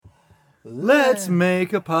Let's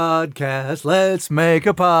make a podcast. Let's make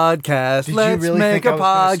a podcast. Did Let's you really make think a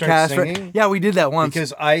I was gonna podcast. start singing? Yeah, we did that once.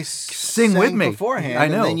 Because I Sing with me beforehand. I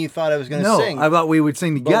know. And then you thought I was going to no, sing. I thought we would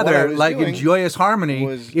sing But what I together, was like in doing joyous harmony,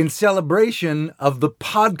 was- in celebration of the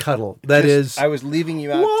pod cuddle. That is, I was leaving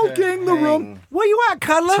you out walking to the hang. room. Where you at,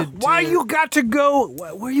 Cuddler? To Why do- you got to go?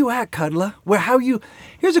 Where you at, Cuddler? How you?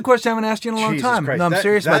 Here's a question I haven't asked you in a long Jesus time. Christ. No, I'm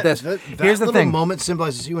serious about this. Here's the little thing. moment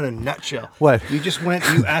symbolizes you in a nutshell. What? You just went,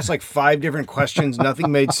 you asked like 5 different questions,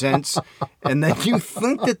 nothing made sense, and then you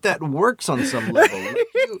think that works on some level. Like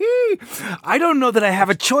you- I don't know that I have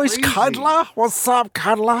a choice, crazy. Cuddler. What's up,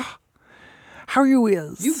 Cuddler? How you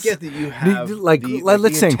is? You get that you have Like, the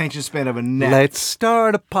let's sing. attention span of a gnat. Let's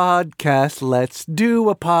start a podcast. Let's do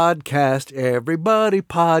a podcast. Everybody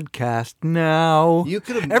podcast now. You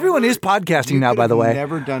could have Everyone never- is podcasting you now, could by have the way.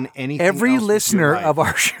 Never done anything. Every else with your listener life. of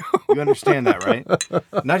our show. You understand that, right?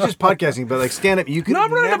 Not just podcasting, but like stand up. You could No, have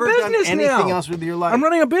I'm running never a done business anything now. else with your life. I'm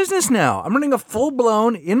running a business now. I'm running a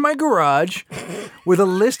full-blown in my garage with a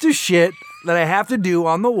list of shit that I have to do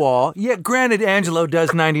on the wall. Yeah, granted, Angelo does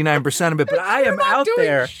 99% of it, but I am out doing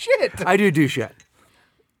there. shit. I do shit.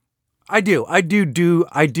 I do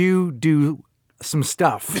some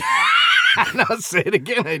stuff. Now say it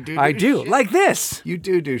again. I do. shit. Like this. You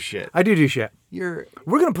do shit. I do shit. You're.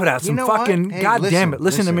 We're going to put out some know what? fucking, Hey, God damn listen, it.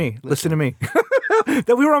 Listen to me. Listen to me.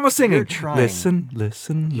 That we were almost singing. You're trying. Listen.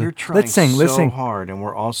 You're trying Let's sing. Let's so sing. hard, and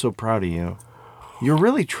we're all so proud of you. You're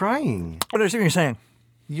really trying. I don't understand what you're saying.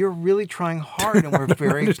 You're really trying hard, and we're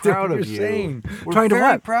very understand proud what of you're you. saying. We're Trying to very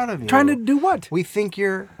what? proud of you. Trying to do what? We think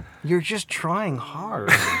you're just trying hard.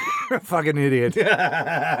 You're a fucking idiot.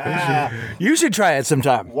 You should try it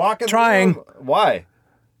sometime. Walking the Trying. room. Why?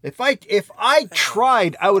 If I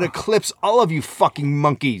tried, I would eclipse all of you fucking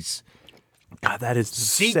monkeys. God, that is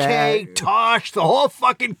CK, sad. Tosh, the whole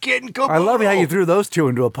fucking kid and I love how you threw those two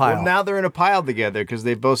into a pile. Well, now they're in a pile together because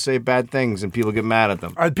they both say bad things and people get mad at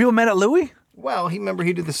them. Are people mad at Louis? Well, remember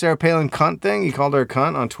he did the Sarah Palin cunt thing? He called her a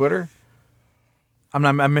cunt on Twitter.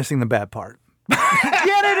 I'm missing the bad part. Get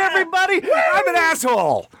it, everybody? I'm an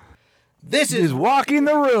asshole. This Is walking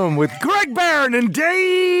the room with Greg Barron and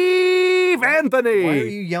Dave Anthony. Why are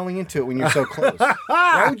you yelling into it when you're so close?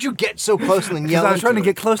 Why would you get so close and then Because yell I was trying to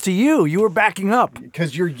get close to you. You were backing up.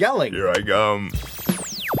 Because you're yelling. Here I come.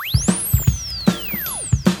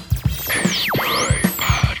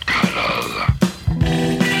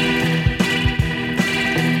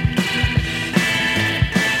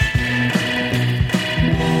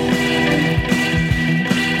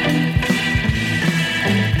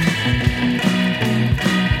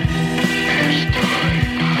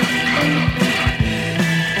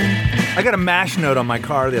 I got a mash note on my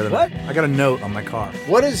car the other What? night. I got a note on my car.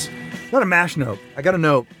 What is Not a mash note. I got a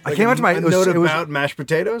note. I came out to my... a note about mashed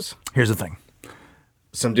potatoes? Here's the thing.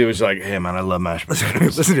 Some dude was like, hey man, I love mashed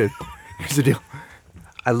potatoes. Listen, dude. Here's the deal.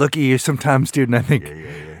 I look at you sometimes, dude, and I think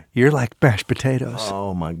you're like mashed potatoes.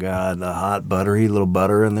 Oh my God, the hot buttery little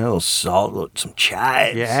butter in there, a little salt, some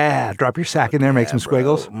chives. Yeah, drop your sack in there, make some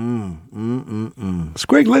squiggles.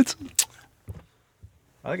 Squigglets.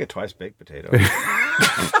 I like a twice baked potato.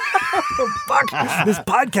 Fuck, this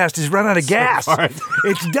podcast has run out of gas.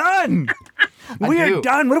 It's done. We are do.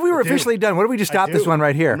 done. What if we were do. officially done? What if we just stopped this one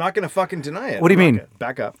right here? I'm not going to fucking deny it. What do you mean?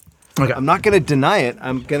 Back up. Okay. I'm not going to deny it.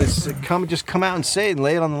 I'm going to come out and say it and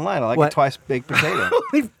lay it on the line. I like What? a twice baked potato.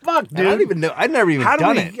 Holy fuck, dude. I don't even know. I've never even How do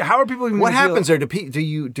done we? it. How are people even? What gonna feel- happens there?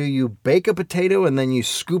 Do you bake a potato and then you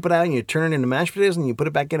scoop it out and you turn it into mashed potatoes and you put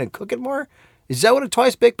it back in and cook it more? Is that what a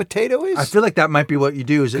twice baked potato is? I feel like that might be what you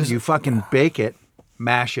do. Is that you fucking bake it,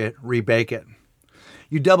 mash it, rebake it.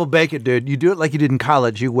 You double bake it, dude. You do it like you did in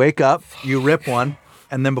college. You wake up, you rip one,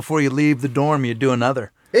 and then before you leave the dorm, you do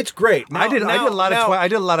another. It's great. I did a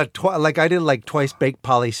lot of twice baked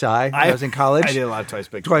poli sci when I was in college. I did a lot of twice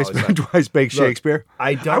baked. twice baked Shakespeare.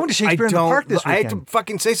 I don't. I went to Shakespeare in the Park this I weekend. have to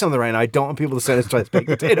fucking say something right now. I don't want people to send us twice baked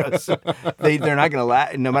potatoes. They're not going to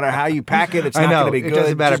laugh. No matter how you pack it, it's I not know. going to be It good.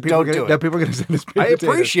 doesn't matter. Just People don't do are it. people are going to send us baked I potatoes.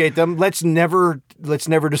 appreciate them. Let's never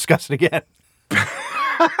discuss it again.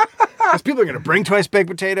 Because people are going to bring twice baked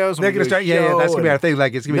potatoes. They're going to start. Yeah, that's going to be our thing.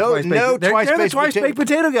 Like it's going to be twice baked. They're the twice baked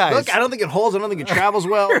potato guys. Look, I don't think it holds. I don't think it travels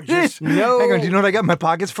well. Just no. Hang on, do you know what I got in my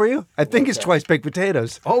pockets for you? I think it's twice baked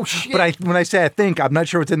potatoes. Oh shit! But when I say I think, I'm not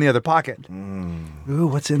sure what's in the other pocket. Ooh,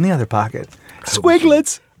 what's in the other pocket?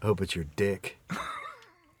 Squiglets. I hope it's your dick.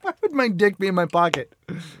 Why would my dick be in my pocket?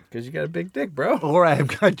 Because you got a big dick, bro. Or I have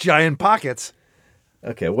got giant pockets.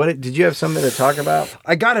 Okay, did you have something to talk about?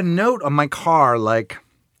 I got a note on my car like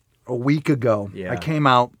a week ago. Yeah. I came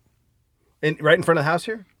out. Right in front of the house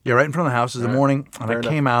here? Yeah, right in front of the house in the morning, and fair I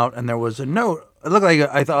enough. came out, and there was a note It looked like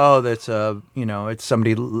I thought, oh, that's it's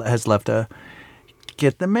somebody has left a.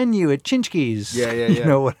 Get the menu at Chinchki's. Yeah. You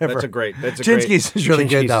know, whatever. Chinchki's is really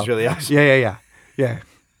good, though. Is really awesome. Yeah.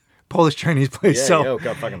 Polish Chinese place. Yeah, so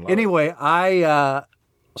God, fucking love anyway,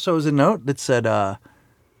 so it was a note that said,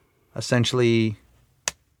 essentially,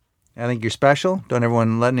 I think you're special.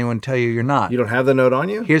 Don't let anyone tell you you're not. You don't have the note on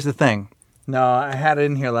you? Here's the thing. No, I had it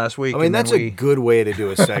in here last week. I mean, that's a good way to do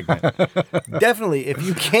a segment. Definitely, if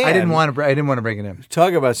you can. I didn't want to bring it in.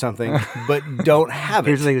 Talk about something, but don't have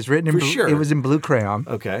it. Here's the thing. It was written in for blue, sure. It was in blue crayon.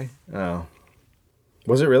 Okay. Oh.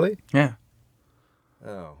 Was it really? Yeah.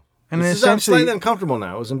 Oh. And I'm slightly uncomfortable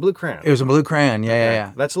now. It was in blue crayon. It was in blue crayon.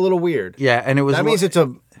 Yeah. That's a little weird. Yeah, and it was. That means it's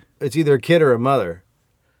either a kid or a mother,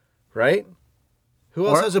 right? Who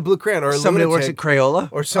else has a blue crayon? Or somebody who works at Crayola,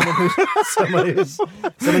 or someone who's somebody who's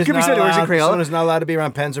Could be said who works at Crayola. Someone who's not allowed to be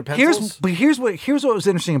around pens or pencils. Here's what was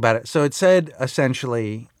interesting about it. So it said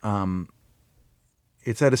essentially,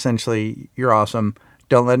 you're awesome.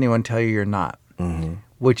 Don't let anyone tell you you're not. Mm-hmm.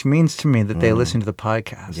 Which means to me that they listen to the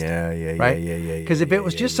podcast. Yeah. Right? Because if it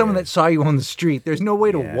was just someone that saw you on the street, there's no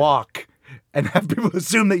way to walk and have people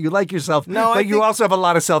assume that you like yourself. No, but you also have a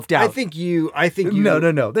lot of self-doubt. I think you.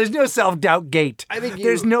 No. There's no self-doubt gate. I think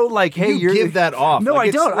there's no like, hey, you give that off. No, like,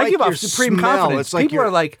 I don't. Like I give off supreme confidence. It's like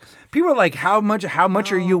people are like, how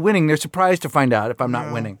much are you winning? They're surprised to find out if I'm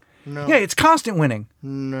not winning. No. Yeah, it's constant winning.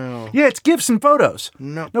 No. Yeah, it's gifts and photos.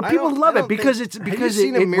 No. People love it because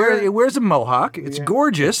it wears a mohawk. It's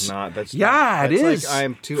gorgeous. It's not. That's it is. Like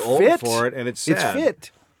I'm too old for it, and it's sad. It's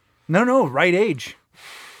fit. No, right age.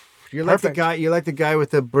 You're like the guy. You're like the guy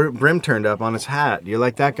with the brim turned up on his hat. You're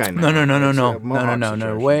like that guy now.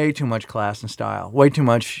 No. Way too much class and style. Way too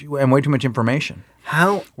much information.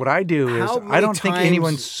 What I do is I don't think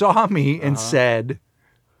anyone saw me and said.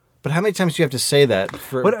 But how many times do you have to say that?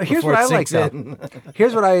 Here's what I like though.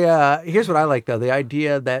 Here's what I like though. The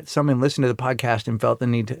idea that someone listened to the podcast and felt the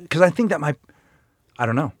need to, because I think that might. I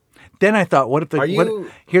don't know. Then I thought,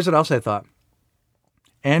 here's what else I thought.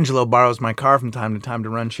 Angelo borrows my car from time to time to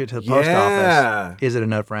run shit to the post office. Is it a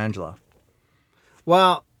note for Angelo?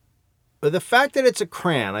 Well, the fact that it's a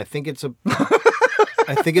crayon, I think it's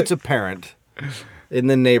a parent in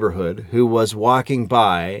the neighborhood who was walking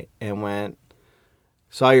by and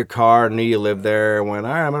saw your car, knew you lived there, and went,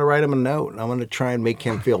 all right, I'm going to write him a note. I'm going to try and make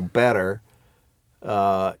him feel better.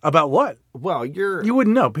 About what? Well, you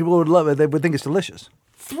wouldn't know. People would love it. They would think it's delicious.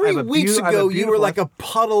 3 weeks ago, you were like a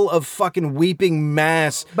puddle of fucking weeping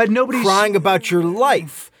mass, but nobody's crying about your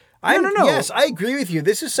life. No. Yes, I agree with you.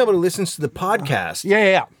 This is someone who listens to the podcast.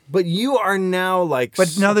 Yeah. But you are now like.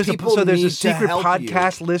 But now there's a secret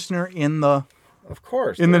podcast listener in the. Of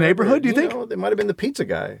course. In the neighborhood, do you think? They might have been the pizza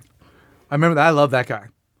guy. I remember that. I love that guy,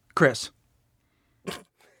 Chris.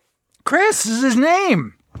 Chris is his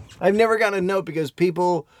name. I've never gotten a note because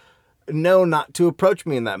people know not to approach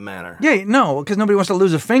me in that manner. Yeah, no, because nobody wants to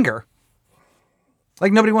lose a finger.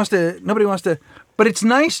 Like nobody wants to. But it's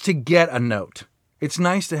nice to get a note. It's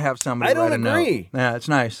nice to have somebody write a note. I don't agree. Yeah, it's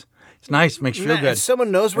nice. It's nice. Makes you feel good. If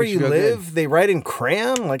someone knows where you live, they write in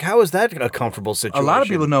crayon? Like, how is that a comfortable situation? A lot of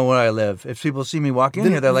people know where I live. If people see me walk in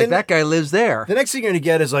here, they're like, that guy lives there. The next thing you're going to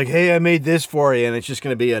get is like, hey, I made this for you. And it's just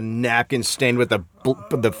going to be a napkin stained with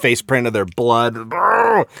the face print of their blood.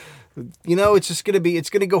 You know, it's just going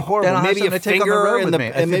to go horrible. Then maybe a finger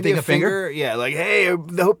and maybe a finger. Yeah, like, hey, I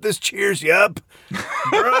hope this cheers you up.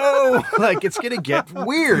 Bro, like it's going to get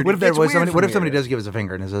weird. What if somebody does give us a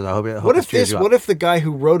finger and says, I hope this cheers you up? What if the guy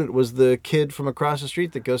who wrote it was the kid from across the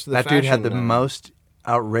street that goes to the fashion? That dude had the most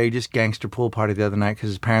outrageous gangster pool party the other night because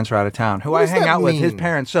his parents were out of town. Who I hang out with, his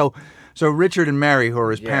parents. So Richard and Mary, who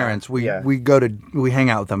are his parents, we hang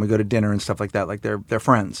out with them. We go to dinner and stuff like that. Like they're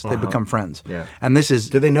friends. They become friends. Yeah. And this is.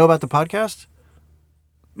 Do they know about the podcast?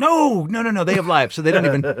 No. They have lives, so they don't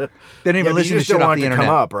even listen to shit off the internet.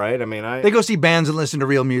 Come up, right? I mean, they go see bands and listen to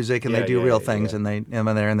real music, and they do real things. And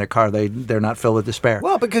when they're in their car, they're not filled with despair.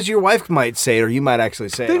 Well, because your wife might say it, or you might actually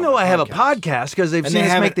say it. They know I have a podcast because they've seen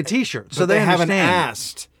us make the T-shirt, so they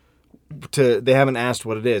understand. They haven't asked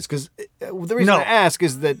what it is, because the reason I ask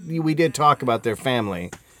is that we did talk about their family,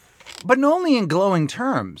 but only in glowing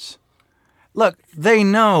terms. Look, they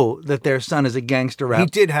know that their son is a gangster rap. He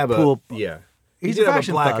did have pool. He did have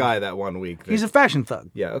a black eye that one week. He's a fashion thug.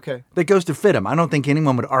 Yeah, okay. That goes to fit him. I don't think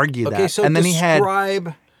anyone would argue that. Okay, so and then he had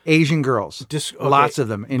Asian girls, lots of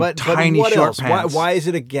them in tiny short pants. Why is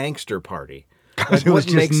it a gangster party? Because it was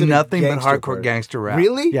just nothing but hardcore gangster rap.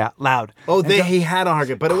 Really? Yeah, loud. Oh, he had a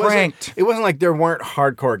hardcore, but it wasn't like there weren't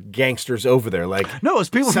hardcore gangsters over there. Like no, it was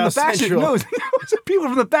people from the fashion. No, it was people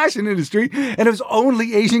from the fashion industry, and it was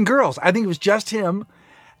only Asian girls. I think it was just him,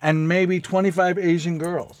 and maybe 25 Asian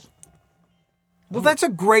girls. Well, that's a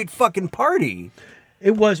great fucking party.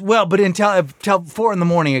 It was, well, but until 4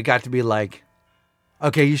 a.m, it got to be like,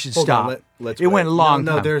 okay, you should Hold stop. on, let's it wait. went a long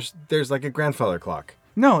No, time. there's like a grandfather clock.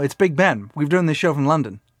 No, it's Big Ben. We've done this show from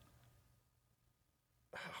London.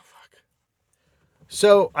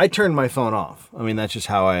 So I turned my phone off. I mean, that's just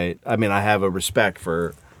how I have a respect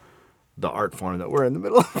for the art form that we're in the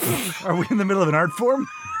middle of. Are we in the middle of an art form?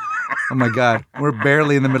 Oh my God. We're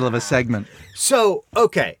barely in the middle of a segment. So,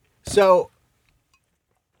 okay. So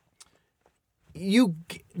you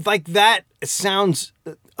like that sounds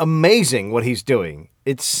amazing what he's doing.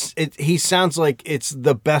 He sounds like it's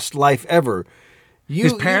the best life ever.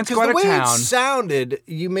 His parents go out of the way town. It sounded,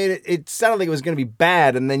 you made it sounded like it was going to be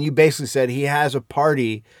bad, and then you basically said he has a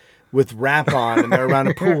party with rap on, and they're around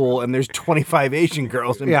a pool, and there's 25 Asian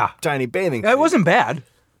girls in tiny bathing suits. It wasn't bad.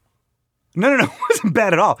 No, it wasn't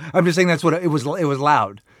bad at all. I'm just saying that's what it was. It was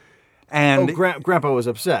loud. And Grandpa was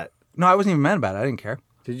upset. No, I wasn't even mad about it. I didn't care.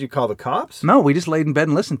 Did you call the cops? No, we just laid in bed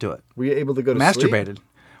and listened to it. Were you able to go to sleep? Masturbated.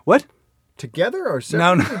 What? Together or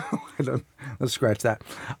separately? No. I don't. Let's scratch that.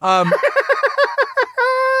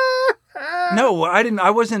 No, I didn't.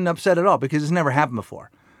 I wasn't upset at all because it's never happened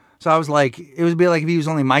before. So I was like, it would be like if he was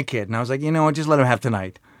only my kid, and I was like, you know what, just let him have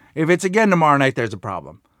tonight. If it's again tomorrow night, there's a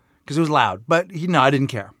problem because it was loud. But I didn't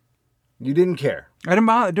care. You didn't care. It didn't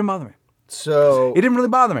bother me. So it didn't really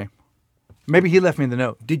bother me. Maybe he left me the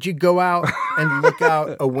note. Did you go out and look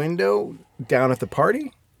out a window down at the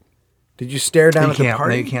party? Did you stare down at the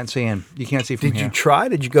party? No, you can't see in. You can't see from here. Did you try?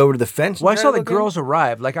 Did you go over to the fence? Well, I saw the girls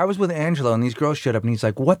arrive. Like, I was with Angelo, and these girls showed up, and he's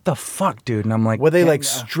like, what the fuck, dude? And I'm like... Were they, like,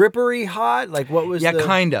 strippery hot? Like, what was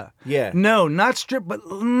kinda. Yeah. No, not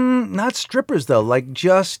not strippers, though. Like,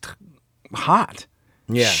 just hot.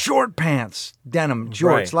 Yeah. Short pants, denim, jorts,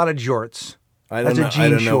 Right. a lot of jorts. I That's a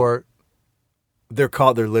jean short. They're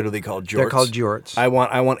literally called jorts. They're called jorts. I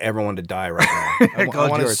want everyone to die right now. I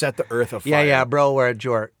want to set the earth afire. Yeah, bro, wear a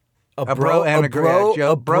jort. A bro and a bro,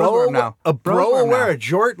 Joe. Bros wear a bro will wear a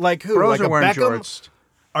jort? Like who? Bros like are wearing Beckham? jorts.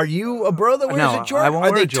 Are you a bro that wears a jort? I won't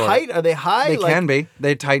Are wear they a jort. tight? Are they high? They can be.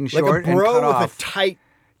 They tight and short like a bro and cut with off. a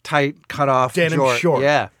tight cut off denim jort. short.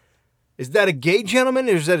 Yeah. Is that a gay gentleman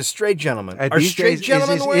or is that a straight gentleman? Are these straight days,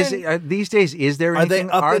 gentlemen wearing? these days, is there anything?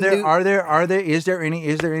 Is there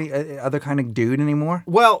any other kind of dude anymore?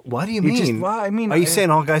 Well, what do you mean? Are you saying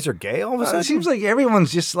all guys are gay all of a sudden? It seems like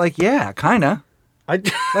everyone's just like, yeah, kind of. Like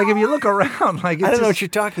if you look around, like it's I don't know what you're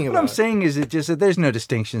talking about. What I'm saying is, it just that there's no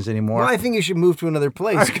distinctions anymore. Well, I think you should move to another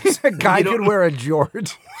place. A guy could wear a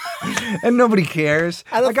jort, and nobody cares.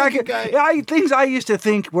 I don't think a guy. Things I used to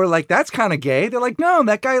think were like that's kind of gay. They're like, no,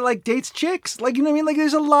 that guy like dates chicks. Like, you know what I mean? Like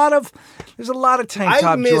there's a lot of tank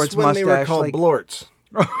top, I miss jorts, when mustache. They were called like, blorts.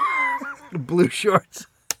 Blue shorts.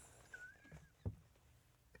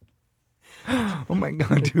 Oh my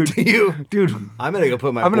god, dude! Dude, I'm gonna go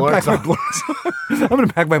put my. I'm gonna blorts pack my on. blorts. I'm gonna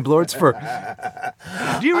pack my blorts for.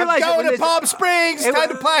 Do you realize? I'm going to Palm Springs. Time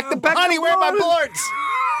to pack the honey. Where are my blorts?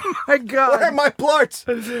 Oh my god! Where are my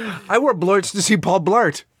blorts? I wore blorts to see Paul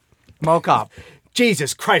Blart, Mall Cop.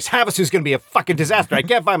 Jesus Christ, Havasu's gonna be a fucking disaster. I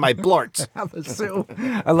can't find my blorts.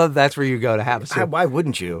 Havasu. I love that's where you go to Havasu. Why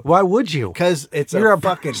wouldn't you? Why would you? Because it's You're a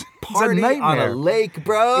fucking party nightmare. on a lake,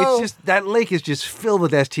 bro. It's just that lake is just filled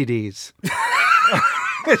with STDs.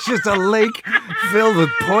 It's just a lake filled with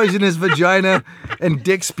poisonous vagina and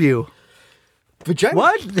dick spew. Vagina?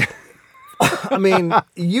 What? I mean,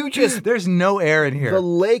 There's no air in here. The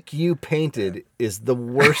lake you painted is the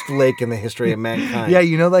worst lake in the history of mankind. Yeah,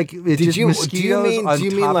 you know, like it's just mosquitoes do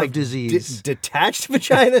you mean top like of disease. Detached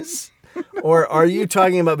vaginas? Or are you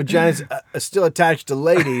talking about vaginas still attached to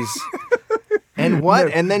ladies? And what?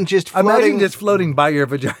 No, and then just floating? Imagine just floating by your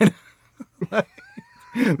vagina.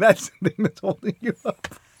 That's the thing that's holding you up.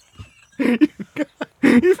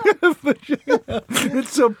 You've got a vagina.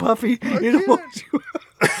 It's so puffy. It holds you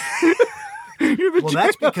up. Well,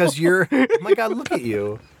 that's because you're... Oh, my God, look at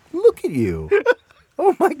you. Look at you.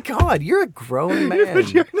 Oh, my God, you're a grown man.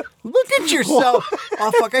 Look at yourself.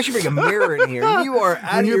 Oh, fuck, I should bring a mirror in here. You are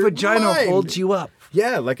out of your vagina mind. holds you up.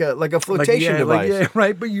 Yeah, like a flotation device.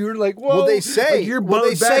 Right, but you're like, whoa. Well, they say,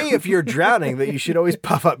 like say if you're drowning that you should always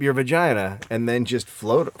puff up your vagina and then just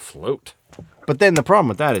float. But then the problem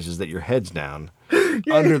with that is that your head's down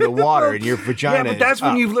under the water and your vagina but that's is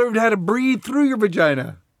when up. you've learned how to breathe through your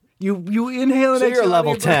vagina. You inhale and So exhale. you're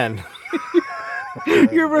level 10.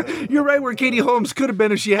 You're right where Katie Holmes could have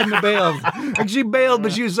been if she hadn't bailed. Like she bailed,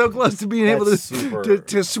 but she was so close to being able to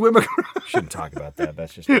swim across. Shouldn't talk about that.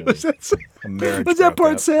 That's just really, a marriage. Was that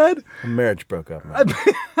part sad? A marriage broke up.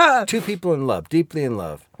 Man. Two people in love, deeply in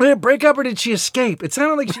love. Did it break up or did she escape? It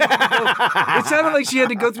sounded like she had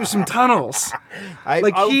to go through some tunnels.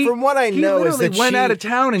 From what I know, is that he went out of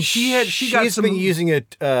town and she's been using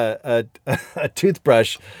a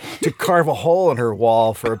toothbrush to carve a hole in her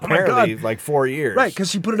wall for apparently like 4 years. Right, because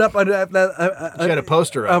she put it up on she had a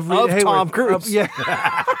poster of Tom Cruise. Yeah.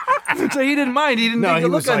 So he didn't mind. He didn't take a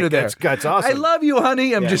look under there. That's awesome. I love you,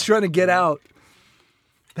 honey. I'm just trying to get out.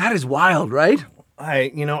 That is wild, right? I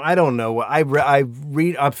don't know.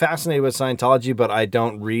 I'm fascinated with Scientology, but I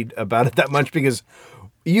don't read about it that much because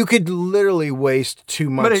you could literally waste 2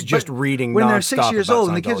 months just reading. When they're 6 years old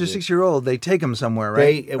and the kids are 6 years old, they take them somewhere,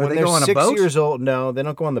 right? When they go on a boat? 6 years old, no, they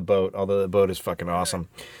don't go on the boat. Although the boat is fucking awesome.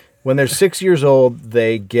 When they're 6 years old,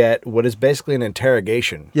 they get what is basically an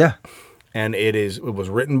interrogation. Yeah, and it was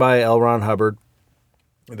written by L. Ron Hubbard.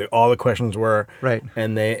 All the questions were right,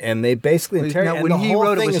 and they basically interrogated. Now, when he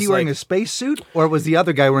wrote it, was he wearing a spacesuit, or was the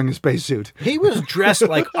other guy wearing a spacesuit? He was dressed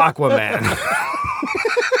like Aquaman.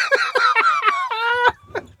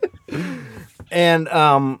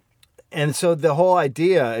 And so the whole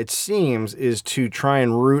idea, it seems, is to try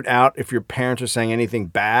and root out if your parents are saying anything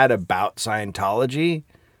bad about Scientology.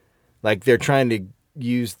 Like they're trying to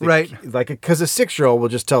use because a 6-year-old will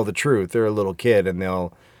just tell the truth. They're a little kid and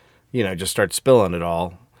they'll, just start spilling it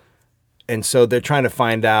all. And so they're trying to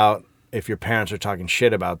find out if your parents are talking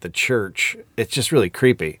shit about the church. It's just really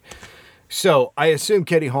creepy. So I assume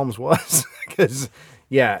Katie Holmes was because,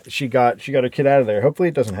 she got her kid out of there. Hopefully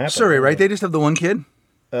it doesn't happen. Sorry, right? They just have the one kid?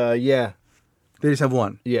 Yeah. They just have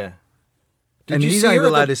one? Yeah. And he's not even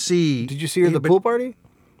allowed to see. Did you see her at the pool party?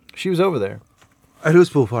 She was over there. At whose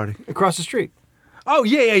pool party? Across the street. Oh,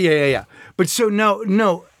 yeah. But so,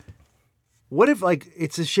 no. What if,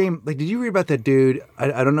 it's a shame, did you read about that dude?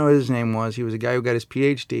 I don't know what his name was. He was a guy who got his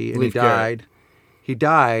PhD, and Leif he died. Garrett. He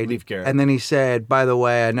died. Leif Garrett. And then he said, by the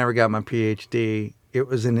way, I never got my PhD. It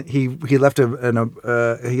was he left a will.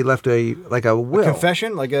 A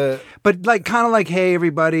confession? But kind of like, hey,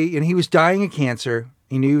 everybody, and he was dying of cancer.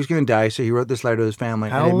 He knew he was going to die, so he wrote this letter to his family.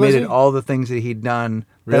 How and old admitted was he? all the things that he'd done.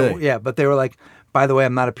 Really? But they were like, by the way,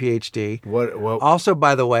 I'm not a PhD. What? Also,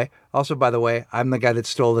 by the way, I'm the guy that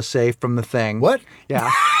stole the safe from the thing. What?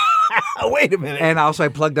 Yeah. Wait a minute. And also, I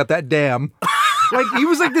plugged up that dam. He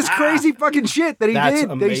was like this crazy fucking shit that he That's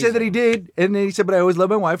did. amazing. That he said that he did, and then he said, "But I always love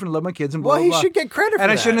my wife and love my kids and blah blah blah." Well, he should get credit for that.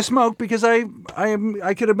 And I shouldn't have smoked because I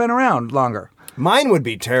could have been around longer. Mine would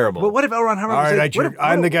be terrible. But what if L. Ron Hubbard? All right,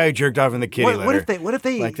 I'm the guy who jerked off in the kitty litter. What if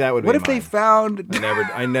they? Like that would be What if mine. they found?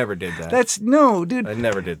 I never did that. Dude. I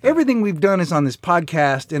never did that. Everything we've done is on this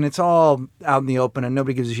podcast, and it's all out in the open, and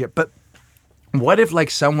nobody gives a shit. But what if,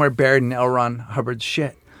 somewhere buried in L. Ron Hubbard's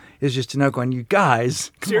shit is just a note going, "You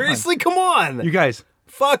guys, seriously, come on, you guys,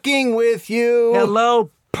 fucking with you." Hello,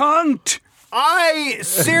 punked. I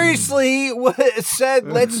seriously said,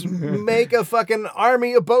 let's make a fucking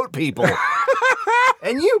army of boat people.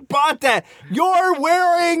 And you bought that. You're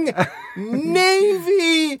wearing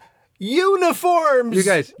Navy uniforms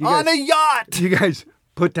on a yacht. You guys,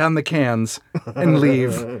 put down the cans and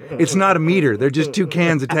leave. It's not a meter. They're just 2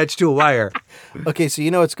 cans attached to a wire. Okay, so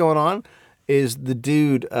you know what's going on? Is the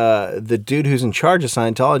dude who's in charge of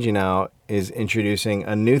Scientology now is introducing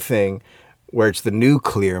a new thing where it's the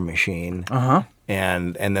nuclear machine. Uh-huh.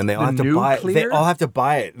 And then they all have to buy it. They all have to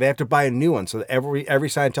buy it. They have to buy a new one. So every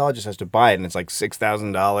Scientologist has to buy it, and it's like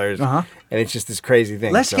 $6,000. Uh-huh. And it's just this crazy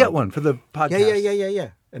thing. Let's get one for the podcast. Yeah.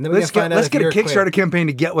 And then let's get a Kickstarter campaign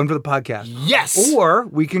to get one for the podcast. Yes. Or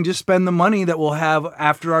we can just spend the money that we'll have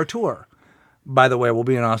after our tour. By the way, we'll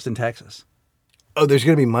be in Austin, Texas. Oh, there's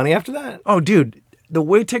going to be money after that? Oh, dude. The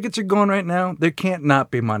way tickets are going right now, there can't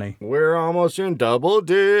not be money. We're almost in double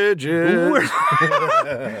digits.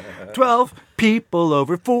 12 people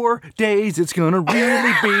over 4 days. It's going to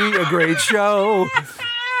really be a great show.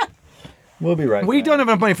 We'll be right back. We don't have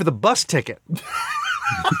enough money for the bus ticket.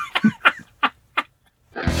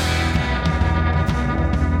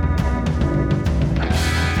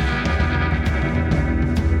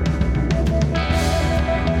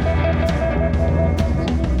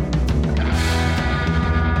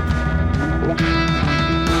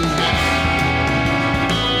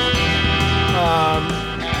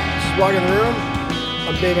 Walk in the room.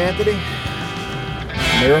 I'm Dave Anthony.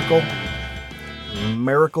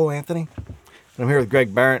 Miracle Anthony. I'm here with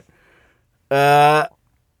Greg Barrett.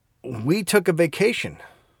 We took a vacation.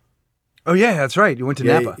 Oh yeah, that's right. You went to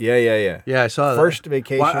Napa. Yeah. Yeah, I saw that. First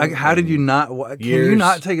vacation. How did you not? Can you years.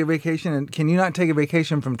 not take a vacation? And can you not take a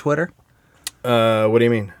vacation from Twitter? What do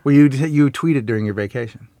you mean? Well, you tweeted during your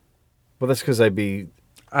vacation. Well, that's because I'd be.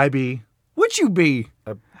 What you be?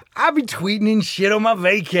 I be tweeting and shit on my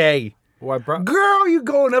vacay. Well, I brought. Girl, you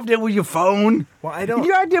going up there with your phone? Well, I don't.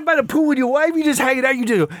 You out there by the pool with your wife? You just hanging out? You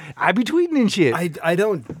do? I be tweeting and shit. I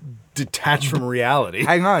don't detach from reality.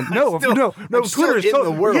 Hang on, no. I'm still Twitter's in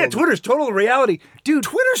the world. Yeah, Twitter's total reality, dude.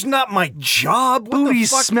 Twitter's not my job. What the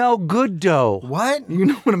Booties fuck? smell good dough. What? You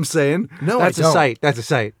know what I'm saying? No, that's I a don't. site. That's a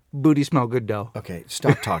site. Booty smell good dough. Okay,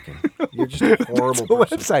 stop talking. You're just a horrible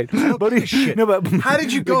person. Website. Booty Shit. No, but How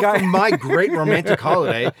did you go from my great romantic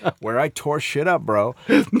holiday where I tore shit up, bro,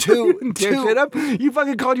 to Shit up? You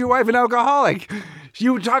fucking called your wife an alcoholic.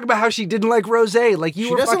 You were talking about how she didn't like rosé. Like you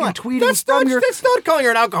She were doesn't fucking like, tweeting that's from not, your. That's not calling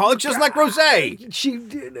her an alcoholic. She doesn't like rosé.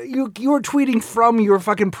 You were tweeting from your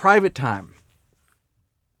fucking private time.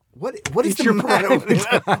 What is It's the your matter? private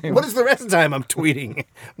time. What is the rest of the time I'm tweeting?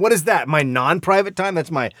 What is that? My non-private time?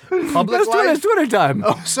 That's my public That's life. Twitter time.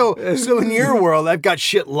 Oh, so in your world, I've got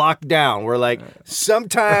shit locked down. Where like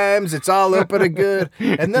sometimes it's all open and good,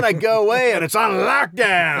 and then I go away and it's on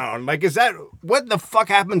lockdown. Like, is that what the fuck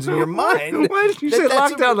happens in your mind? Why did you say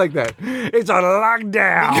That's lockdown like that? It's on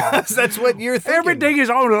lockdown. Because that's what you're thinking. Everything is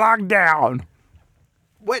on lockdown.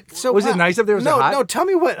 What? So Was it nice up there? Was it no, hot? no. Tell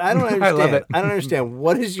me what. I don't understand. love it. I don't understand.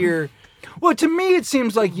 What is your? Well, to me, it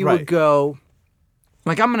seems like you Right. would go,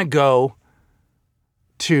 like, I'm going to go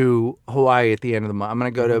to Hawaii at the end of the month. I'm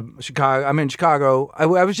going to go to Chicago. I'm in Chicago. I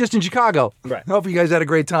was just in Chicago. Right. I hope you guys had a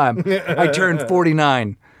great time. I turned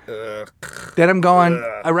 49. Then I'm going,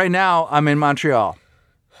 right now, I'm in Montreal.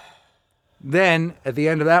 Then, at the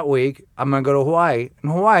end of that week, I'm going to go to Hawaii. In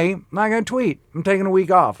Hawaii, I'm not going to tweet. I'm taking a week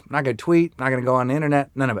off. I'm not going to tweet. Not going to go on the internet.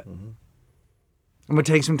 None of it. I'm going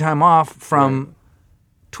to take some time off from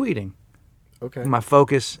tweeting. Okay. My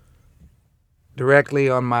focus directly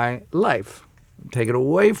on my life. Take it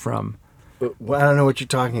away from. Well, I don't know what you're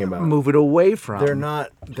talking about. Move it away from. They're not.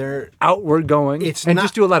 They're. outward going. It's and not-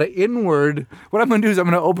 just do a lot of inward. What I'm going to do is I'm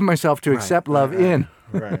going to open myself to accept love in.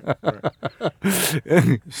 Right.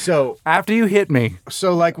 So After you hit me.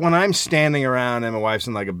 like when I'm standing around and my wife's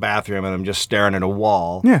in like a bathroom and I'm just staring at a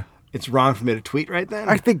wall. Yeah. It's wrong for me to tweet right then.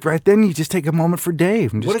 I think right then you just take a moment for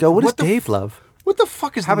Dave and just What- go, what does what the Dave love? What the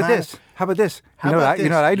fuck is How the about matter? this? How about this? How You know, about you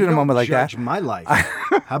know what I do in a don't moment like that? judge my life.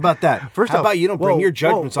 How about that? First How off, about you don't bring whoa, your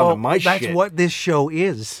judgments whoa, onto my that's shit? what this show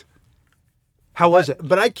is. How was it?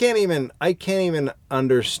 But I can't even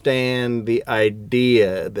understand the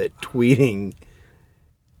idea that tweeting,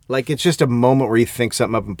 like, it's just a moment where you think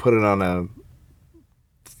something up and put it on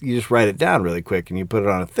you just write it down really quick and you put it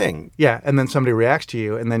on a thing. Yeah, and then somebody reacts to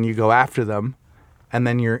you, and then you go after them, and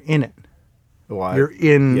then you're in it. Why? You're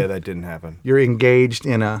in. Yeah, that didn't happen. You're engaged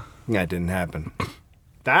in a. That didn't happen.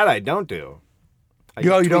 That I don't do. I You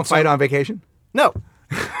just don't tweet fight something- on vacation? No.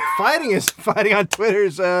 Fighting on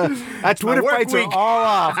Twitter's. That's Twitter my work fights week. are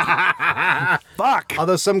all off. Fuck.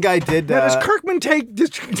 Although some guy did. Now, does Kirkman take?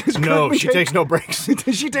 Does no, Kirkman she take, takes no breaks.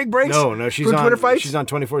 Does she take breaks? No, she's for on Twitter fights. She's on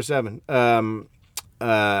 24/7.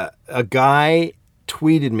 A guy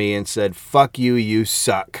tweeted me and said, "Fuck you, you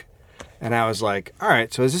suck." And I was like, "All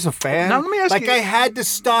right, so is this a fan?" Now, let me ask like, you- I had to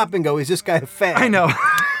stop and go, "Is this guy a fan?" I know.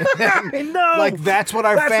 I know. Like that's what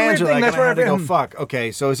our That's the fans weird are thing, like. that's And I had to where go, "Fuck."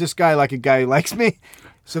 Okay, so is this guy like a guy who likes me?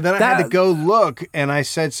 So then I had to That- go look, and I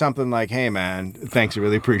said something like, "Hey, man, thanks. I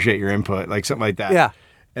really appreciate your input," like something like that. Yeah.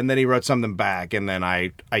 And then he wrote something back, and then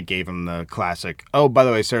I gave him the classic. Oh, by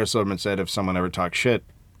the way, Sarah Silverman said if someone ever talks shit,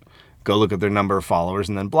 go look at their number of followers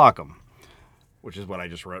and then block them. Which is what I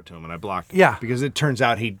just wrote to him, and I blocked him. Yeah. Because it turns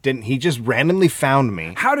out he didn't. He just randomly found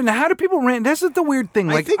me. How do people rant? That's the weird thing.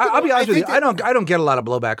 Like, think I'll be honest with you. that- I don't get a lot of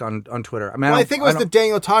blowback on Twitter. I mean, Well, I don't- think it was don't- the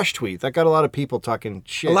Daniel Tosh tweet that got a lot of people talking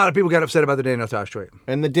shit. a lot of people got upset about the Daniel Tosh tweet.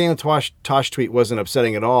 And the Daniel Tosh tweet wasn't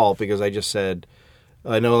upsetting at all because I just said,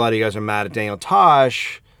 I know a lot of you guys are mad at Daniel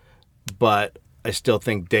Tosh, but I still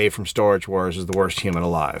think Dave from Storage Wars is the worst human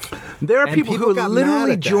alive. There are And people people who got mad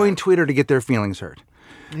literally at that. join Twitter to get their feelings hurt.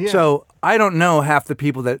 So I don't know half the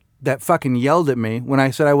people that fucking yelled at me when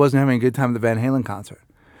I said I wasn't having a good time at the Van Halen concert.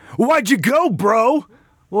 Why'd you go, bro?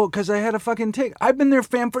 Well, because I had a fucking tick. I've been their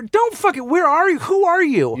fan for. Don't fucking. Where are you? Who are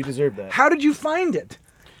you? You deserve that. How did you find it?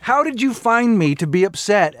 How did you find me to be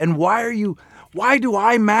upset? And why are you? Why do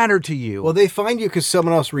I matter to you? Well, they find you because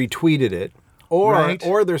someone else retweeted it, or Right.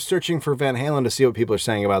 or they're searching for Van Halen to see what people are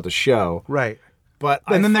saying about the show. right. But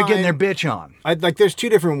And then they're getting their find- bitch on. like there's two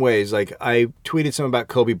different ways. Like I tweeted something about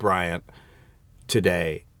Kobe Bryant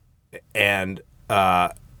today, and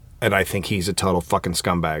I think he's a total fucking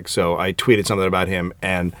scumbag. So I tweeted something about him,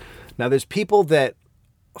 and Now, there's people that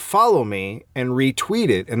follow me and retweet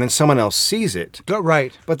it, and then someone else sees it.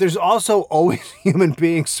 Right. But there's also always human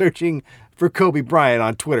beings searching for Kobe Bryant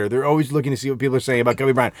on Twitter. They're always looking to see what people are saying about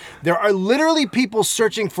Kobe Bryant. There are literally people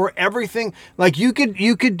searching for everything. Like you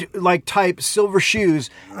could like type silver shoes,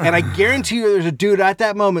 and I guarantee you there's a dude at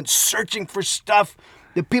that moment searching for stuff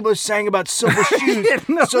that people are saying about silver shoes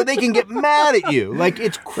so they can get mad at you. Like,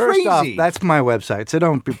 it's crazy. First off, that's my website, so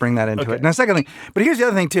don't bring that into it. Now, secondly, but here's the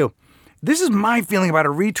other thing, too. This is my feeling about a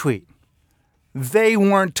retweet. They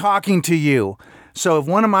weren't talking to you. So if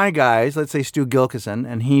one of my guys, let's say Stu Gilkison,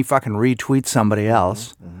 and he fucking retweets somebody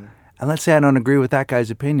else, and let's say I don't agree with that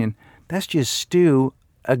guy's opinion, that's just Stu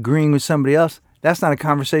agreeing with somebody else. That's not a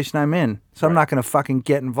conversation I'm in, so I'm not going to fucking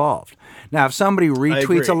get involved. Now, if somebody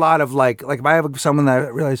retweets a lot of like if I have someone that I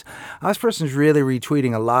realize, oh, this person's really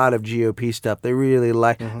retweeting a lot of GOP stuff, they really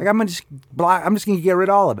like I'm just going to get rid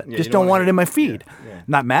of all of it. Just don't want it in my feed.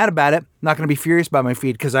 Not mad about it. Not going to be furious about my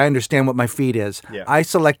feed because I understand what my feed is. Yeah. I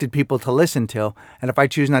selected people to listen to, and if I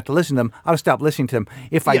choose not to listen to them, I'll stop listening to them.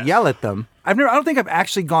 If I yell at them, I don't think I've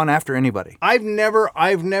actually gone after anybody. I've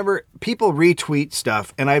never people retweet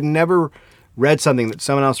stuff, and I've never read something that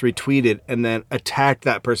someone else retweeted and then attacked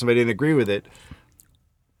that person if I didn't agree with it.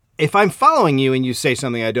 If I'm following you and you say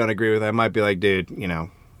something I don't agree with, I might be like, dude,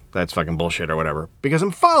 that's fucking bullshit or whatever. Because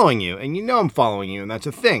I'm following you, and I'm following you, and that's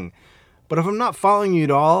a thing. But if I'm not following you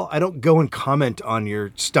at all, I don't go and comment on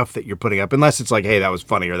your stuff that you're putting up, unless it's like, hey, that was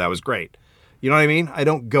funny or that was great. You know what I mean? I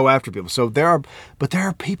don't go after people. So there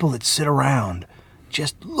are people that sit around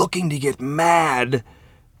just looking to get mad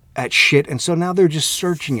at shit, and so now they're just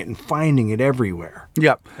searching it and finding it everywhere.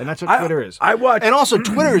 Yep. And that's what Twitter is. I watch. And also,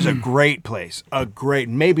 Twitter is a great place,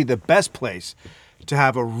 maybe the best place to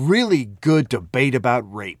have a really good debate about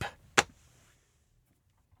rape.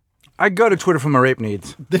 I go to Twitter for my rape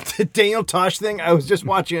needs. The Daniel Tosh thing, I was just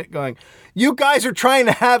watching it going, you guys are trying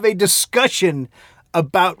to have a discussion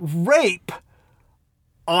about rape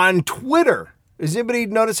on Twitter. Does anybody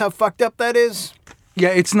notice how fucked up that is? Yeah,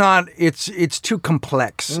 it's not. It's too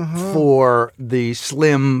complex for the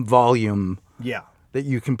slim volume that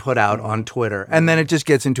you can put out on Twitter. And then it just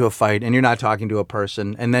gets into a fight, and you're not talking to a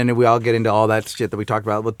person. And then we all get into all that shit that we talked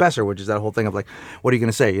about with Besser, which is that whole thing of like, what are you going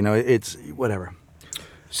to say? It's whatever.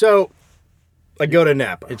 So, I go to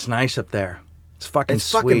Napa. It's nice up there. It's fucking It's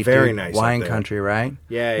sweet, fucking very dude. nice Wine up there. country, right?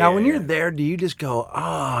 Yeah, Now, yeah, when you're yeah. there, do you just go, oh,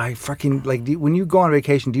 I fucking, like, when you go on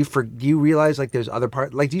vacation, do you realize, like, there's other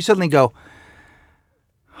parts, like, do you suddenly go,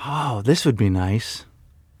 oh, this would be nice?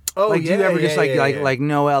 Oh, like, do you ever just like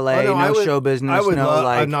no LA, no show business, I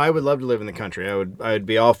would love to live in the country. I'd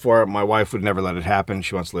be all for it. My wife would never let it happen.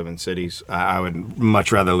 She wants to live in cities. I would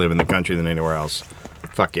much rather live in the country than anywhere else.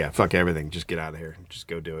 Fuck yeah, fuck everything. Just get out of here. Just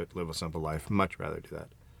go do it. Live a simple life. Much rather do that.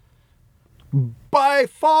 By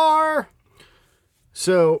far.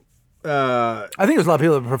 So, I think there's a lot of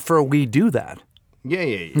people that prefer we do that.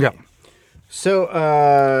 Yeah.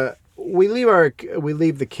 So, we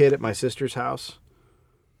leave the kid at my sister's house.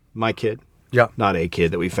 My kid. Yeah. Not a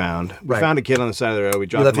kid that we found. We Right. found a kid on the side of the road. We You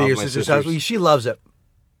dropped left him it off at at your my sister's sister's. house. She loves it.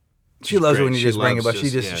 She loves it when you great. just She bring it, loves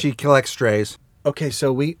but just- she collects strays. Okay,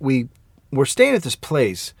 so we're staying at this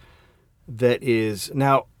place that is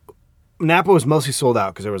now Napa was mostly sold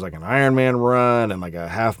out because there was like an Ironman run and like a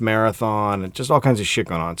half marathon and just all kinds of shit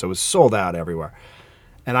going on. So it was sold out everywhere.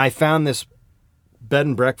 And I found this bed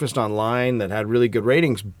and breakfast online that had really good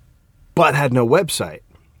ratings, but had no website.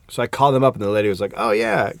 So I called them up and the lady was like, "Oh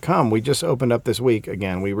yeah, come. We just opened up this week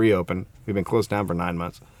again. We reopened. We've been closed down for 9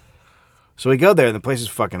 months." So we go there and the place is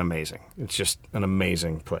fucking amazing. It's just an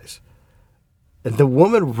amazing place. And the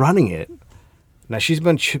woman running it, now she's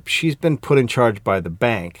been put in charge by the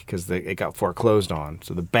bank because it got foreclosed on.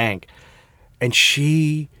 So the bank, and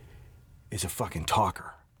she is a fucking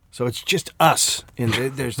talker. So it's just us. And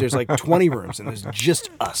there's like 20 rooms and there's just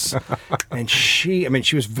us. And she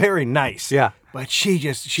was very nice. Yeah. But she's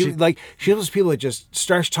one of those people that just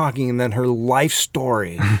starts talking and then her life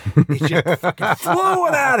story is just fucking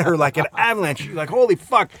flowing at her like an avalanche. She's like, holy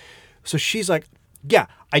fuck. So she's like, yeah,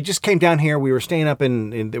 I just came down here. We were staying up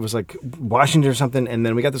in it was like Washington or something, and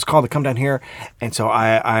then we got this call to come down here, and so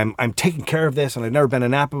I'm taking care of this, and I've never been to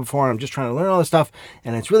Napa before. And I'm just trying to learn all this stuff,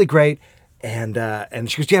 and it's really great. And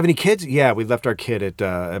she goes, do you have any kids? Yeah, we left our kid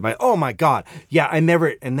at my. Oh my God, yeah, I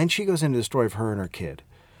never. And then she goes into the story of her and her kid,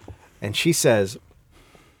 and she says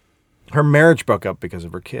her marriage broke up because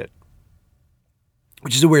of her kid.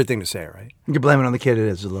 Which is a weird thing to say, right? You can blame it on the kid. It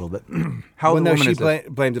is a little bit. How old no, woman she is this?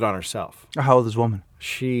 blamed it on herself. How old is this woman?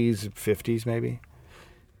 She's 50s maybe.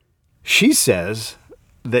 She says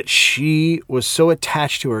that she was so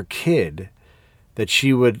attached to her kid that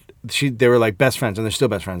they were like best friends, and they're still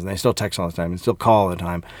best friends, and they still text all the time and still call all the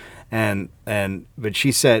time. But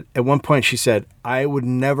she said, at one point, she said, I would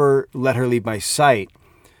never let her leave my sight.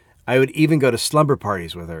 I would even go to slumber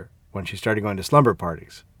parties with her when she started going to slumber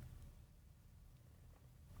parties.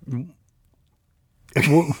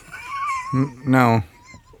 No.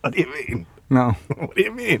 What do you mean? No. What do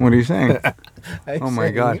you mean? What are you saying? Oh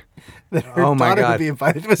my God. That her Oh my daughter God. would be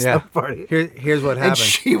invited to a slumber party. Here's what happened. And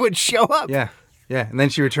she would show up. Yeah. And then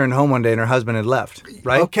she returned home one day and her husband had left,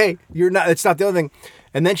 right? Okay, it's not the other thing.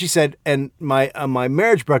 And then she said, and my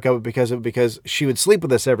marriage broke up because she would sleep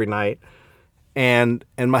with us every night, and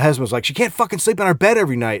my husband was like, she can't fucking sleep in our bed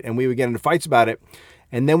every night, and we would get into fights about it,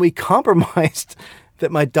 and then we compromised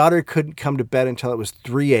that my daughter couldn't come to bed until it was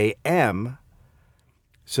 3 a.m.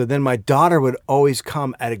 So then my daughter would always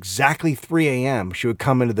come at exactly 3 a.m. She would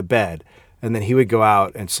come into the bed, and then he would go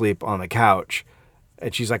out and sleep on the couch.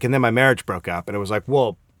 And she's like, and then my marriage broke up, and it was like,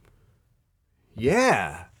 well,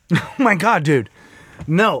 yeah. Oh my God, dude.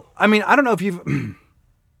 No, I mean, I don't know if you've...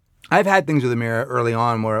 I've had things with Amira early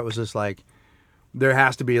on where it was just like, there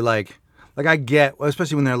has to be like I get,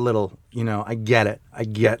 especially when they're little, I get it. I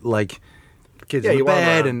get like kids in the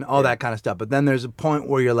bed and all that kind of stuff. But then there's a point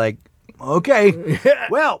where you're like, okay,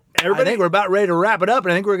 well, I think we're about ready to wrap it up,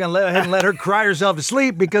 and I think we're going to go ahead and let her cry herself to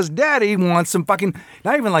sleep because Daddy wants some fucking,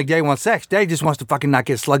 not even like Daddy wants sex, Daddy just wants to fucking not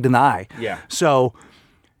get slugged in the eye. Yeah. So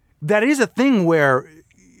that is a thing where,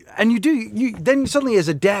 and then suddenly as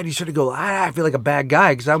a dad, you sort of go, I feel like a bad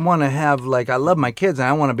guy because I want to have, I love my kids, and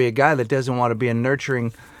I want to be a guy that doesn't want to be a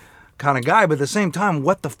nurturing kind of guy, but at the same time,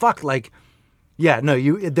 what the fuck,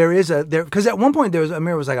 because at one point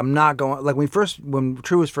Amira was like, I'm not going, when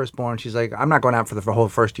True was first born, she's like, I'm not going out for the whole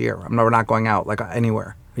first year. We're not going out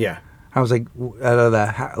anywhere. Yeah. I was like,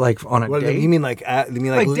 on a date? You mean like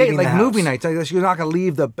leaving date, the house? movie nights. She's not going to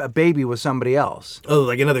leave a baby with somebody else. Oh,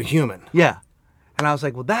 like another human. Yeah. And I was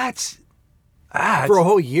like, well, that's... for a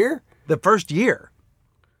whole year? The first year.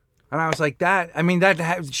 And I was like,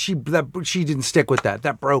 she didn't stick with that.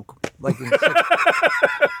 That broke.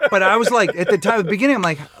 But I was like, at the beginning, I'm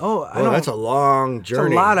like, that's a long journey.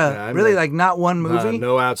 It's a lot of, not one movie.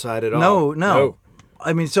 No outside at all. No.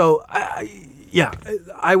 I mean, so,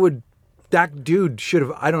 I would, that dude should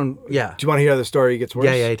have, Do you want to hear how the story gets worse?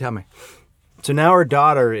 Yeah, tell me. So now her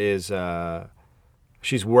daughter is,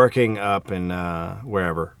 she's working up in,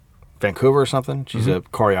 wherever, Vancouver or something. She's a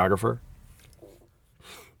choreographer.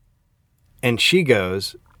 And she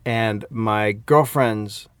goes, and my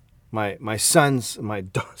girlfriend's, my daughter's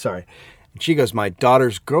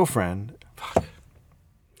girlfriend,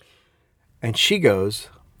 and she goes,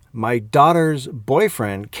 my daughter's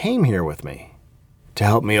boyfriend came here with me to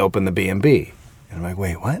help me open the B&B. And I'm like,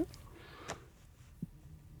 wait, what?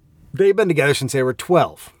 They've been together since they were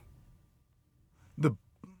 12.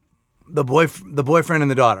 The boyfriend and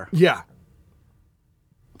the daughter. Yeah.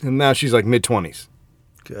 And now she's like mid-20s.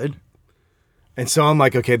 Good. And so I'm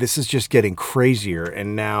like, okay, this is just getting crazier.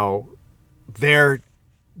 And now the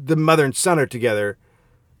mother and son are together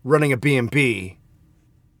running a B&B.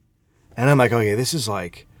 And I'm like, okay, this is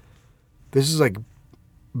like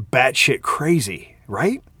batshit crazy,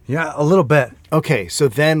 right? Yeah, a little bit. Okay, so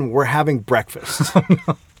then we're having breakfast.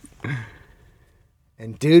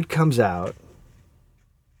 And dude comes out.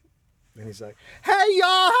 And he's like, hey,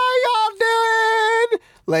 y'all, how y'all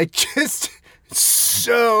doing? Just...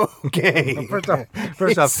 so gay. First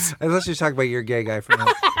off, let's just talk about your gay guy for a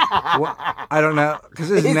minute. I don't know, because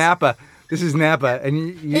this is Napa.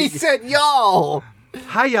 And he said, y'all.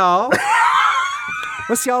 Hi, y'all.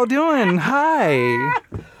 What's y'all doing? Hi.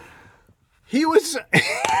 He was.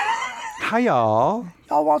 Hi, y'all.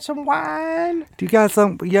 Y'all want some wine? Do you guys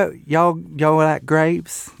y'all like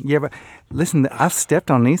grapes? You ever? Listen, I've stepped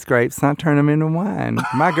on these grapes and I turn them into wine.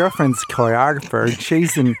 My girlfriend's a choreographer.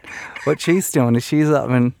 What she's doing is she's up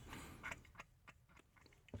and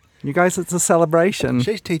you guys, it's a celebration.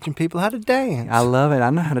 She's teaching people how to dance. I love it. I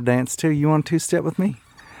know how to dance too. You want to two-step with me?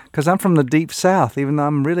 Because I'm from the deep south, even though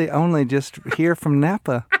I'm really only just here from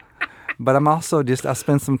Napa. But I'm also I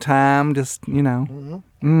spend some time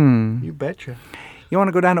Mm-hmm. You betcha. You want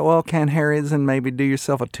to go down to Oil Can Harry's and maybe do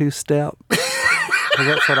yourself a two-step? Because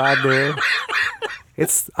that's what I do.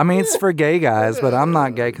 It's for gay guys, but I'm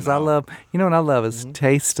not gay because I love, what I love is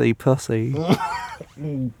tasty pussy.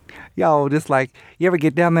 Y'all just you ever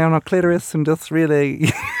get down there on a clitoris and just really...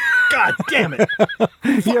 God damn it.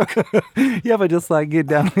 you ever just get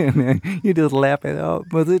down there and you just lap it up?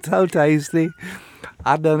 Was it so tasty?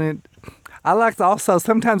 I done it.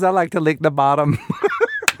 Sometimes I like to lick the bottom.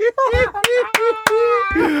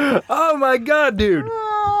 Oh my God, dude.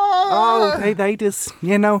 Oh, they just,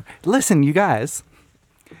 listen, you guys.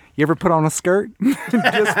 You ever put on a skirt?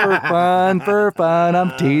 Just for fun.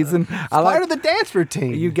 I'm teasing. Part of the dance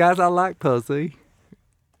routine. You guys, I like pussy.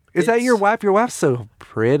 Is that your wife? Your wife's so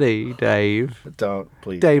pretty, Dave. Don't,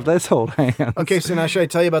 please. Dave, let's hold hands. Okay, so now should I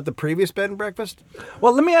tell you about the previous bed and breakfast?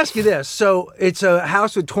 Well, let me ask you this. So it's a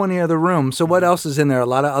house with 20 other rooms. So what else is in there? A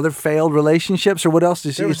lot of other failed relationships, or what else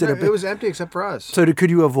is It was, it? it was empty except for us. So could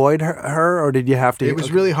you avoid her, or did you have to? It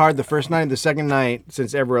was really hard the first night. The second night,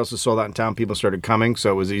 since everywhere else was sold out in town, people started coming,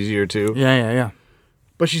 so it was easier too. Yeah.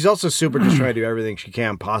 But she's also super just trying to do everything she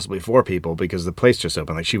can possibly for people because the place just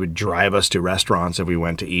opened. Like she would drive us to restaurants if we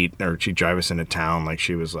went to eat, or she'd drive us into town. Like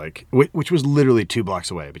she was like, which was literally 2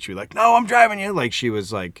 blocks away. But she was like, "No, I'm driving you." Like she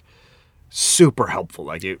was like super helpful.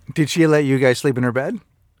 Like Did she let you guys sleep in her bed?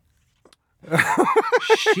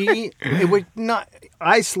 it would not.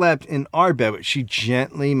 I slept in our bed, but she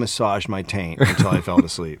gently massaged my taint until I fell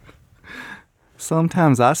asleep.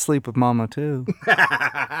 Sometimes I sleep with Mama too.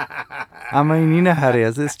 I mean, you know how it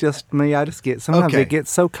is. It's just me. I just get sometimes Okay. it gets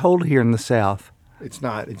so cold here in the South. It's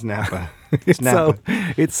not. It's Napa. It's Napa.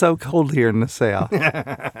 It's so cold here in the South.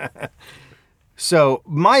 So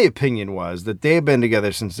my opinion was that they had been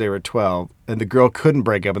together since they were 12, and the girl couldn't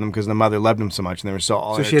break up with him because the mother loved him so much, and they were so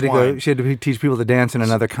all So she had to go. She had to teach people to dance in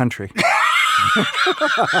another country.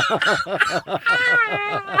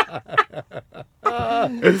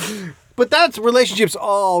 But that's relationships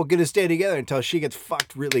all gonna stay together until she gets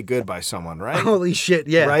fucked really good by someone, right? Holy shit!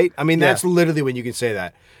 Yeah. Right? I mean, Yeah. that's literally when you can say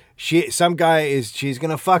that. She's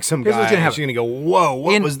gonna fuck some Here's guy. what's gonna And happen. she's gonna go, whoa,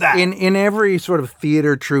 what was that? In every sort of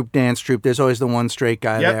theater troupe, dance troupe, there's always the one straight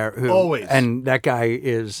guy Yep, there. always. And that guy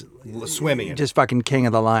is Swimming in it. just fucking king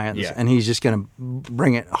of the lions. Yeah. And he's just gonna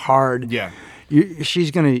bring it hard. Yeah.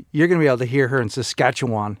 You're gonna be able to hear her in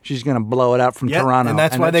Saskatchewan. She's gonna blow it out from Yep, Toronto. and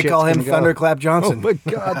that's why they that call shit's him gonna go. Thunderclap Johnson. Oh my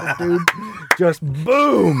god, the dude just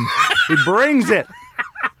boom. He brings it.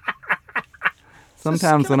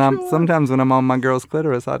 Sometimes when I'm on my girl's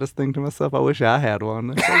clitoris, I just think to myself, I wish I had one.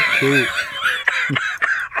 That's so cute.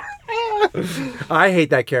 I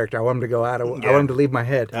hate that character. I want him to go out. I want him to leave my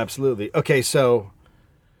head. Absolutely. Okay, so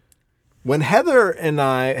when Heather and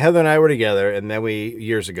I were together, and then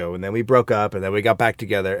years ago, and then we broke up, and then we got back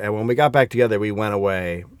together, and when we got back together, we went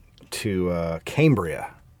away to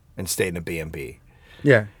Cambria and stayed in a B&B.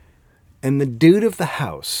 Yeah. And the dude of the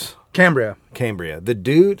house, Cambria. the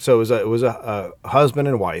dude, so it was a husband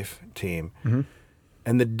and wife team,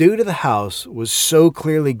 and the dude of the house was so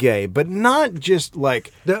clearly gay, but not just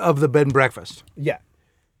like Of the bed and breakfast. yeah.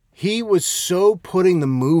 He was so putting the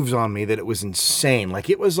moves on me that it was insane. Like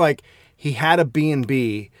it was like he had a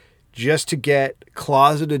B&B just to get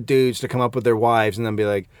closeted dudes to come up with their wives and then be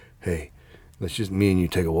like, "Hey, let's just me and you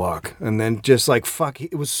take a walk." And then just like fuck,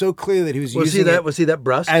 it was so clear that he was using it Was he that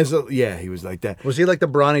brusque? as a, yeah, he was like that. Was he like the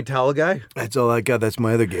brawny towel guy? That's all I got. That's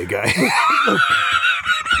my other gay guy.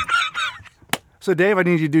 So, Dave, I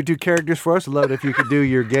need you to do 2 characters for us. I'd love it if you could do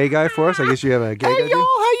your gay guy for us. I guess you have a gay guy. Hey y'all,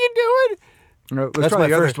 how you doing? No, let's That's try my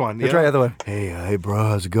the other- first one. Let's yeah. try the other one. Hey, bro,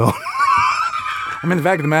 how's it going? I mean, the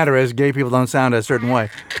fact of the matter is, gay people don't sound a certain way.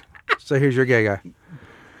 So here's your gay guy.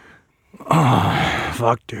 Oh,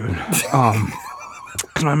 fuck, dude.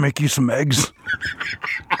 Can I make you some eggs?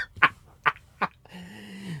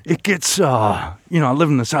 It gets, I live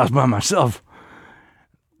in this house by myself.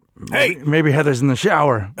 Hey, Maybe Heather's in the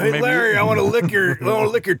shower. hey, Maybe- Larry, I want to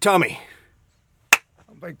lick your tummy.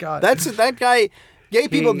 Oh my God. That's that guy. Gay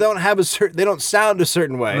people don't have they don't sound a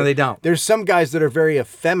certain way. No, they don't. There's some guys that are very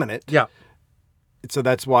effeminate. Yeah. So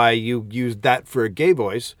that's why you use that for a gay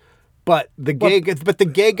voice. But the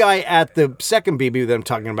gay guy at the second BB that I'm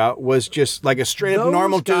talking about was just like a straight up Those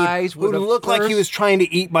normal dude guys who were the looked like he first- was trying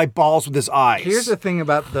to eat my balls with his eyes. Here's the thing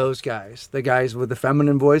about those guys, the guys with the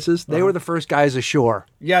feminine voices, they were the first guys ashore.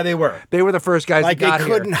 yeah, they were. They were the first guys Like that got they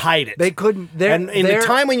here. couldn't hide it. They couldn't. And in the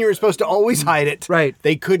time when you were supposed to always hide it, Right.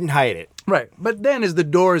 they couldn't hide it. Right. But then as the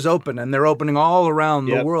doors open, and they're opening all around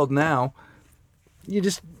the Yep. world now, you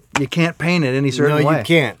can't paint it any certain No, way. you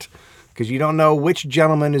can't. Because you don't know which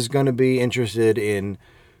gentleman is going to be interested in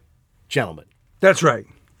gentlemen. That's right.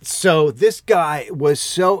 So this guy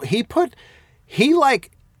was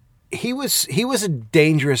he was a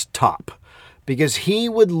dangerous top because he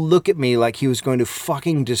would look at me like he was going to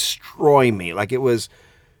fucking destroy me. Like it was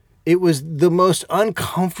the most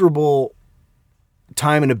uncomfortable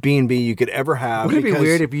time in a B&B you could ever have. Would it be because-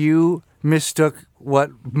 weird if you mistook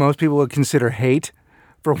what most people would consider hate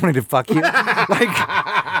for wanting to fuck you?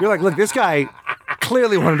 You're like, look, this guy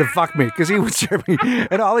clearly wanted to fuck me because he would serve me,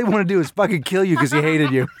 and all he wanted to do is fucking kill you because he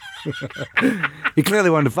hated you. He clearly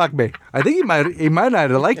wanted to fuck me. I think he might not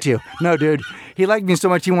have liked you. No, dude, He liked me so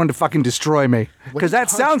much he wanted to fucking destroy me. Because that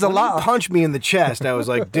sounds a When lot. he punched me in the chest, I was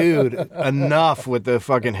like, dude, enough with the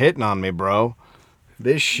fucking hitting on me, bro.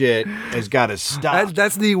 This shit has got to stop.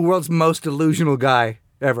 That's the world's most delusional guy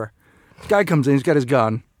ever. This guy comes in, he's got his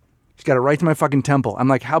gun. He's got it right to my fucking temple. I'm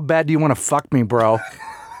like, how bad do you want to fuck me, bro?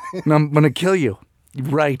 And I'm going to kill you.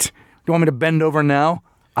 Right. You want me to bend over now?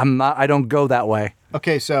 I'm not. I don't go that way.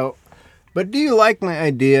 Okay, so, but do you like my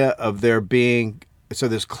idea of there being, so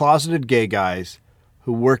there's closeted gay guys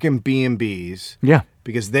who work in B&Bs. Yeah.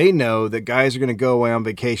 Because they know that guys are going to go away on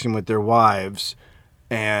vacation with their wives,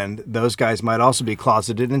 and those guys might also be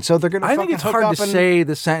closeted, and so they're going to I fucking think it's hook hard up to and- say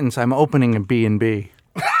the sentence, I'm opening a B&B.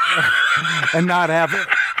 And not have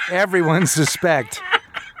everyone suspect.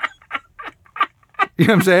 You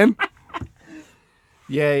know what I'm saying?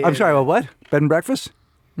 Yeah, I'm sorry, well, what? Bed and breakfast?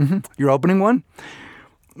 Mm-hmm. You're opening one?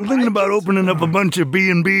 I'm thinking about opening up a bunch of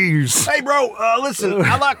B&Bs. Hey, bro, listen,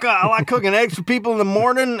 I like cooking eggs for people in the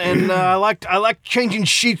morning, and I like changing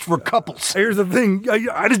sheets for couples. Here's the thing.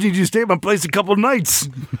 I just need you to stay at my place a couple nights.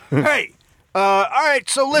 Hey, all right,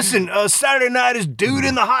 so listen, Saturday night is dude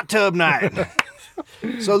in the hot tub night.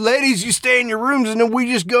 So, ladies, you stay in your rooms, and then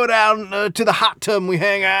we just go down to the hot tub and we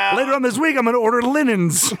hang out. Later on this week, I'm going to order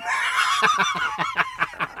linens.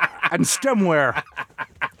 And stemware.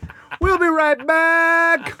 We'll be right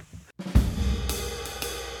back.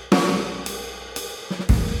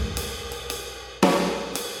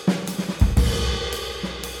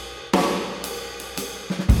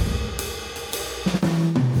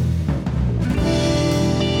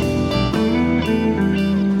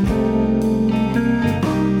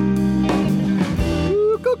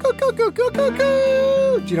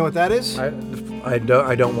 Do you know what that is? I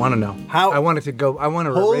don't want to know. How- I want it to go. I want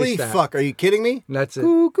to Holy erase that. fuck, are you kidding me? That's it.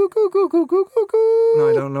 Coo, coo, coo, coo, coo, coo, coo, coo. No,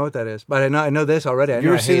 I don't know what that is. But I know this already. You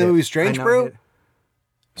ever seen the movie Strange I Brew? hate it.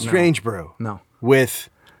 Strange Brew. No, With,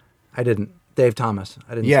 I didn't. Dave Thomas.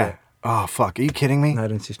 I didn't see yeah. it. Oh, fuck, are you kidding me? No, I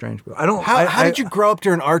didn't see Strange Brew. I don't. How did you grow up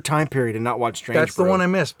during our time period and not watch Strange That's Brew? the one I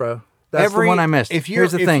missed, bro. That's the one I missed. If you're,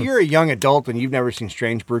 Here's the thing. If you're a young adult and you've never seen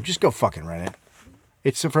Strange Brew, just go fucking rent it.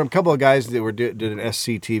 It's from a couple of guys that did an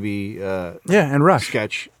SCTV Yeah, and Rush.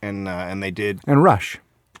 sketch, and they did And Rush.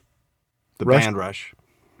 the Rush? band Rush.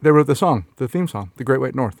 They wrote the song, the theme song, The Great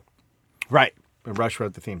White North. Right. And Rush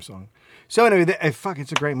wrote the theme song. So anyway, fuck,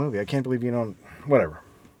 it's a great movie. I can't believe you don't. Whatever.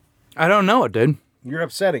 I don't know it, dude. You're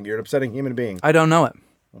upsetting. You're an upsetting human being. I don't know it.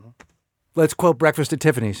 Let's quote Breakfast at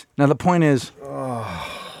Tiffany's. Now the point is, I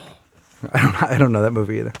don't know that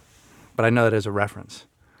movie either, but I know that as a reference.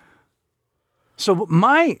 So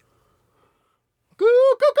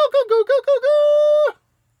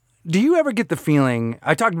do you ever get the feeling?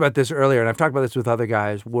 I talked about this earlier, and I've talked about this with other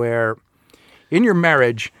guys, where in your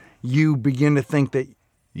marriage you begin to think that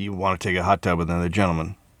You want to take a hot tub with another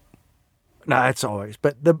gentleman. no, that's always,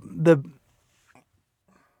 but the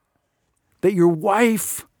that your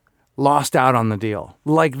wife lost out on the deal,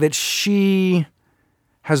 like that she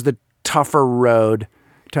has the tougher road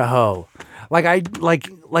to hoe. Like I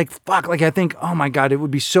think, oh my God, it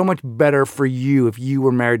would be so much better for you if you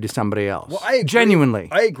were married to somebody else. Well, I agree. Genuinely.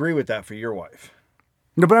 I agree with that for your wife.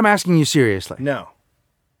 No, but I'm asking you seriously. No.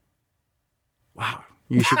 Wow.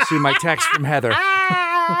 You should see my text from Heather.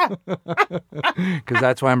 Because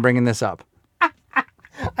that's why I'm bringing this up.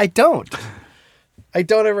 I don't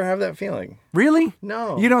ever have that feeling. Really?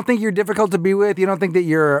 No. You don't think you're difficult to be with? You don't think that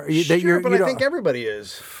you're But you I don't- think everybody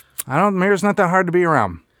is. Mayor's not that hard to be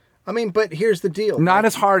around. I mean, but here's the deal. Not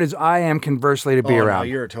as hard as I am conversely to be No, around.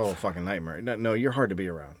 you're a total fucking nightmare. No, you're hard to be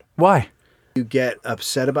around. Why? You get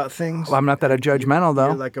upset about things. Well, I'm not that judgmental though.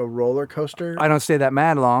 You're like a roller coaster. I don't stay that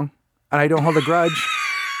mad long, and I don't hold a grudge.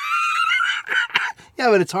 Yeah,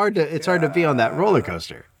 but it's hard to be on that roller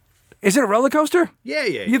coaster. Is it a roller coaster? Yeah.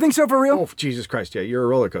 You think so for real? Oh, Jesus Christ! Yeah, you're a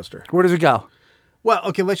roller coaster. Where does it go? Well,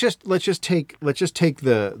 okay. Let's just take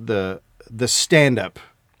the stand up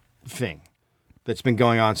thing that's been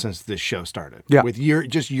going on since this show started. Yeah. With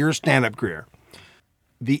your stand up career,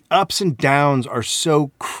 the ups and downs are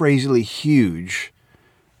so crazily huge,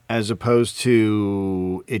 as opposed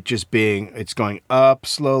to it just being it's going up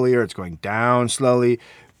slowly or it's going down slowly.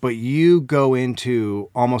 But you go into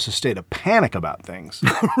almost a state of panic about things.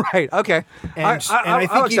 Right. Okay. And I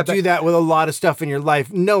think you do that with a lot of stuff in your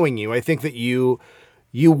life, knowing you. I think that your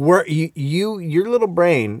little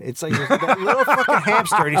brain, it's like that little fucking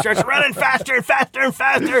hamster, and he starts running faster and faster and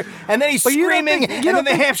faster, and then he's But you don't screaming, think- and you then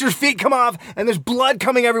don't the hamster's feet come off, and there's blood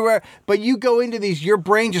coming everywhere. But you go into these, your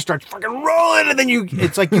brain just starts fucking rolling, and then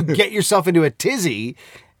it's like you get yourself into a tizzy.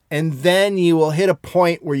 And then you will hit a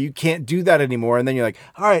point where you can't do that anymore. And then you're like,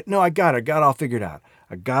 all right, no, I got it all figured out.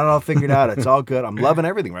 I got it all figured out. It's all good. I'm loving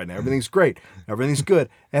everything right now. Everything's great. Everything's good.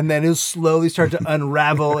 And then he'll slowly start to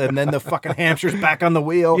unravel, and then the fucking hamster's back on the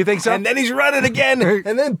wheel. You think so? And then he's running again,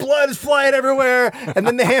 and then blood is flying everywhere, and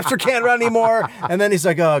then the hamster can't run anymore. And then he's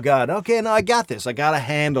like, oh, God, okay, no, I got this. I got a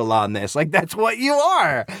handle on this. Like, that's what you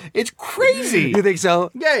are. It's crazy. You think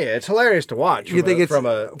so? Yeah, it's hilarious to watch. You think it's from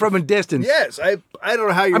a distance? Yes, I don't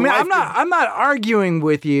know how you. I mean, I'm not arguing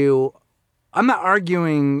with you. I'm not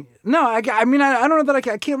arguing. No, I mean, I don't know that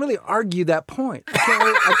I can't really argue that point.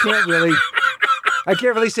 I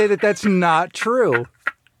can't really say that that's not true.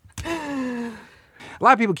 A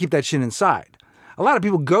lot of people keep that shit inside. A lot of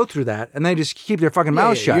people go through that and they just keep their fucking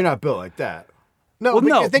mouths shut. You're not built like that. No, Well,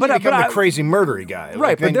 no, then but you become I- the crazy murdery guy.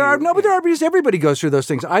 Right, but there are because everybody goes through those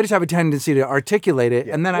things. I just have a tendency to articulate it,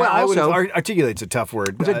 and then I also articulate's a tough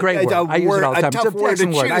word. it's a great word. I use it all the time. It's an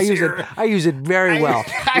excellent word. I use it very well.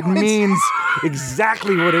 It means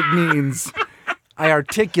exactly what it means. I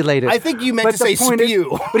articulate it. I think you meant But to the say point is-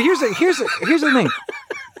 spew. But here's the thing.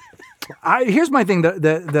 Here's my thing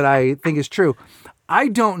that I think is true. I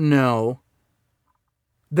don't know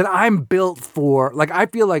that I'm built for, like, I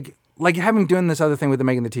feel like having doing this other thing with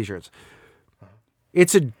making the t-shirts.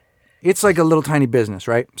 It's like a little tiny business,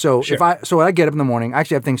 right? So Sure. when I get up in the morning, I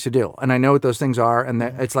actually have things to do, and I know what those things are, and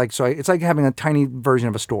it's like having a tiny version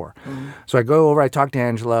of a store. So I go over, I talk to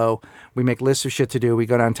Angelo, we make lists of shit to do, we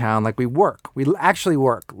go downtown, like we actually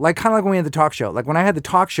work, like kind of like when we had the talk show. Like when I had the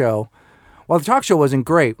talk show, well, the talk show wasn't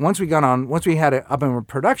great. Once we had it up in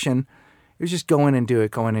production, it was just go in and do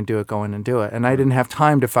it. And I didn't have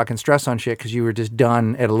time to fucking stress on shit because you were just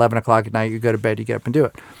done at 11 o'clock at night. You go to bed, you get up and do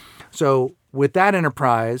it. So with that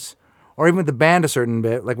enterprise, or even with the band a certain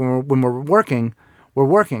bit, like when we're working.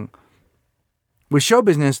 With show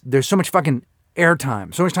business, there's so much fucking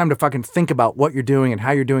airtime, so much time to fucking think about what you're doing and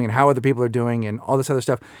how other people are doing and all this other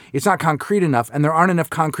stuff. It's not concrete enough, and there aren't enough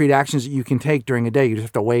concrete actions that you can take during a day. You just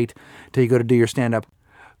have to wait till you go to do your stand-up.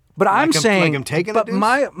 But I'm saying, I'm taking but it,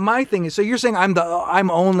 dudes? my thing is, so you're saying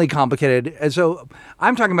I'm only complicated, and so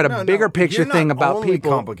I'm talking about a bigger picture you're thing not about only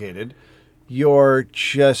people. complicated. You're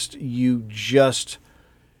just.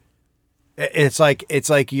 It's like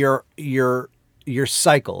your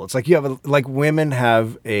cycle. It's like you have like women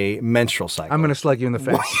have a menstrual cycle. I'm going to slug you in the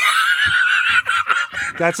face.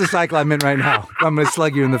 That's the cycle I'm in right now. I'm going to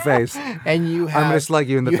slug you in the face. and you have. I'm going to slug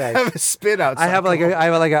you in the face. You have a spit out. I have like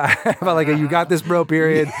a you got this bro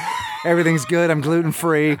period. Everything's good. I'm gluten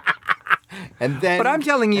free. And then, But I'm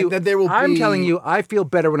telling you, that there will I'm be, telling you, I feel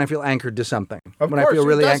better when I feel anchored to something. Of When course, I feel who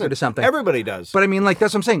really doesn't? anchored to something. Everybody does. But I mean, like,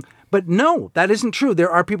 that's what I'm saying. But no, that isn't true. There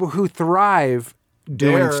are people who thrive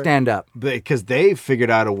doing stand-up. Because they've figured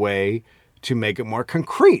out a way to make it more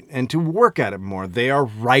concrete and to work at it more. They are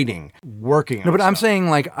working on No, but I'm stuff. saying,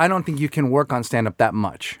 like, I don't think you can work on stand-up that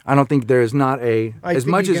much. I don't think there is not as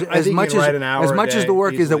much as the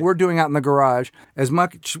work is that we're doing out in the garage, as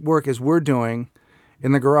much work as we're doing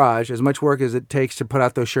in the garage, as much work as it takes to put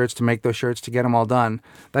out those shirts, to make those shirts, to get them all done,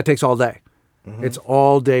 that takes all day. Mm-hmm. It's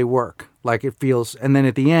all day work. Like it feels, and then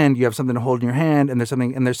at the end you have something to hold in your hand, and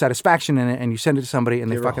there's satisfaction in it, and you send it to somebody, and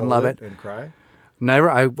they You ever fucking hold love it. and cry. Never.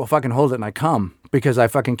 I will fucking hold it and I come because I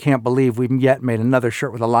fucking can't believe we've yet made another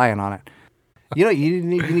shirt with a lion on it. You know, you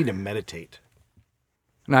need to meditate.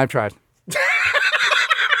 No, I've tried.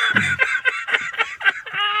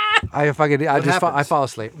 I fall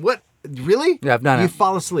asleep. What? Really? Yeah, I've done You it.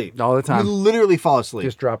 fall asleep All the time. You literally fall asleep.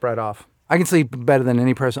 Just drop right off. I can sleep better than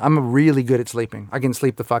any person. I'm really good at sleeping. I can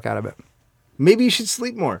sleep the fuck out of it. Maybe you should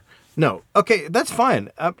sleep more. No. Okay, that's fine.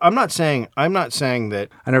 I'm not saying that.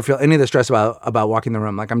 I never feel any of the stress about walking the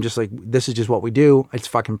room. Like I'm just like, this is just what we do. It's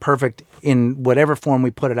fucking perfect in whatever form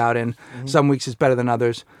we put it out in. Mm-hmm. Some weeks it's better than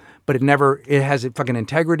others, but it has a fucking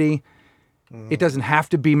integrity. It doesn't have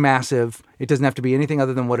to be massive. It doesn't have to be anything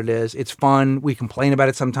other than what it is. It's fun. We complain about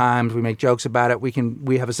it sometimes. We make jokes about it.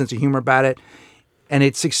 We have a sense of humor about it. And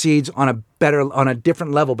it succeeds on a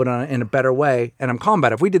different level, but in a better way. And I'm calm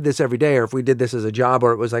about it. If we did this every day, or if we did this as a job,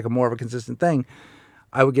 or it was like more of a consistent thing,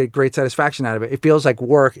 I would get great satisfaction out of it. It feels like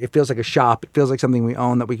work. It feels like a shop. It feels like something we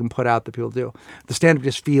own that we can put out that people do. The stand-up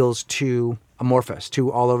just feels too amorphous,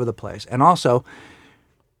 too all over the place. And also,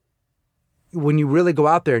 when you really go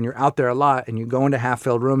out there and you're out there a lot and you go into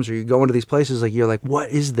half-filled rooms or you go into these places, like you're like, what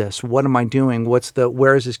is this? What am I doing?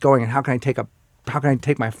 Where is this going? And how can I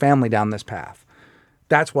take my family down this path?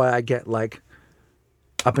 That's why I get like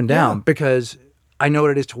up and down because I know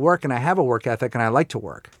what it is to work and I have a work ethic and I like to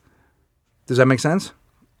work. Does that make sense?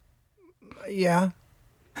 Yeah.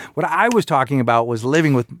 What I was talking about was I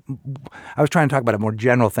was trying to talk about a more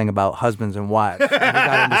general thing about husbands and wives. And we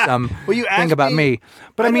got into some Well, you asked thing about me- me.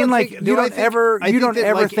 But I mean, like, you don't ever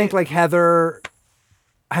think like Heather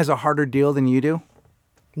has a harder deal than you do?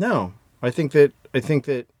 No, I think that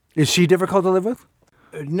Is she difficult to live with?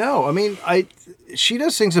 no. I mean, she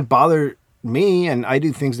does things that bother me, and I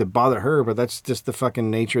do things that bother her. But that's just the fucking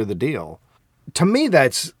nature of the deal. To me,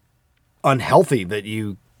 that's unhealthy that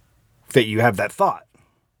you have that thought.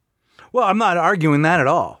 Well, I'm not arguing that at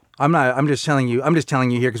all. I'm just telling you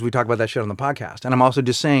here because we talk about that shit on the podcast. And I'm also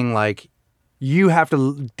just saying, like, you have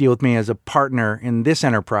to deal with me as a partner in this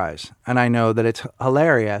enterprise. And I know that it's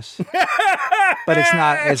hilarious, but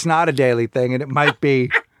it's not a daily thing. And it might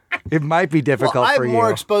be difficult for you. I'm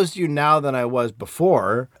more exposed to you now than I was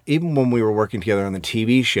before. Even when we were working together on the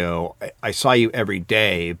TV show, I saw you every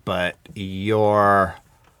day, but your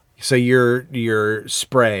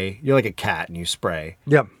spray, you're like a cat and you spray.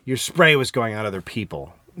 Yep. Your spray was going on other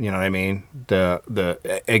people. You know what I mean?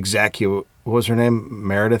 The exec, what was her name?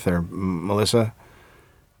 Meredith or Melissa?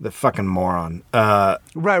 The fucking moron.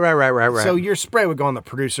 Right. So your spray would go on the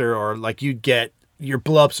producer, or like you'd get, your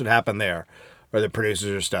blow-ups would happen there, or the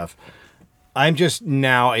producers or stuff. I'm just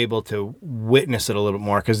now able to witness it a little bit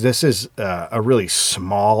more because this is a really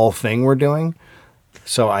small thing we're doing.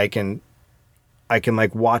 So I can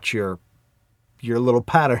like watch your little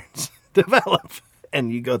patterns develop,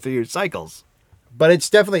 and you go through your cycles. But it's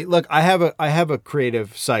definitely, look, I have a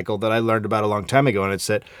creative cycle that I learned about a long time ago, and it's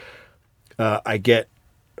that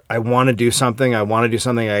I want to do something.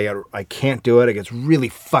 I can't do it. It gets really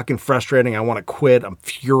fucking frustrating. I want to quit. I'm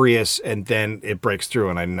furious, and then it breaks through,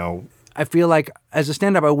 and I know. I feel like as a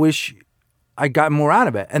stand-up, I wish I got more out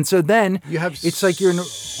of it. And so then it's like you're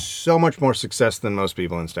so much more success than most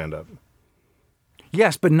people in stand-up.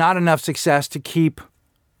 Yes, but not enough success to keep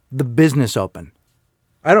the business open.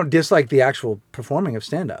 I don't dislike the actual performing of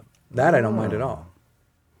stand-up. That I don't mind at all.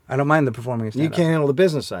 I don't mind the performing of You stand-up. can't handle the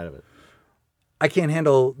business side of it. I can't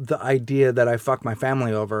handle the idea that I fuck my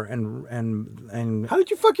family over and How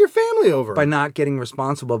did you fuck your family over? by not getting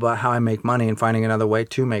responsible about how I make money and finding another way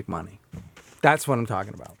to make money. That's what I'm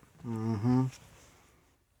talking about. Mm-hmm.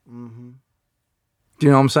 Mm-hmm. Do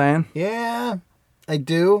you know what I'm saying? Yeah, I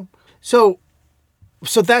do. So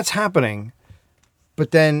that's happening.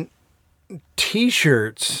 But then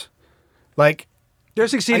T-shirts, like, They're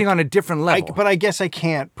succeeding on a different level. but I guess I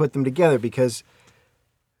can't put them together because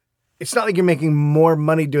it's not like you're making more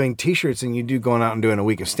money doing T-shirts than you do going out and doing a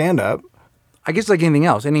week of stand-up. I guess like anything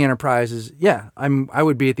else, any enterprise is, I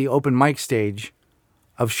would be at the open mic stage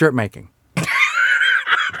of shirt making.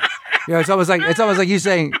 It's almost like you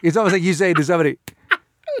saying to somebody,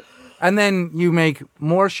 and then you make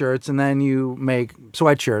more shirts, and then you make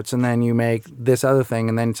sweatshirts, and then you make this other thing,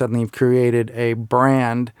 and then suddenly you've created a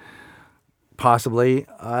brand, possibly,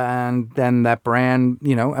 and then that brand,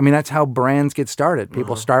 that's how brands get started.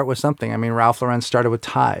 People start with something. I mean, Ralph Lauren started with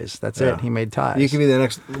ties. That's it. He made ties. You could be the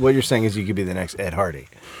next. What you're saying is you could be the next Ed Hardy.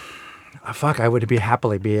 I would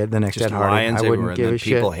happily be the next Ed Hardy. Lions I wouldn't give a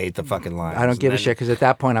shit. People hate the fucking lions. I don't give a shit because at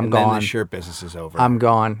that point I'm gone. Then the shirt business is over. I'm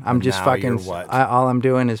gone. I'm just now fucking. you're what? All I'm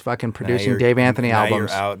doing is fucking producing Dave Anthony now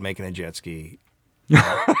albums. You're out making a jet ski.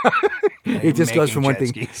 It just goes from one thing.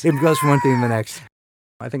 skis. It goes from one thing to the next.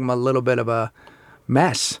 I think I'm a little bit of a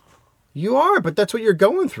mess. You are, but that's what you're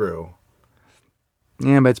going through.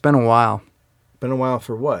 Yeah, but it's been a while. Been a while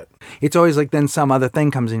for what? It's always like then some other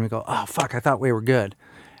thing comes in and we go, oh, fuck, I thought we were good.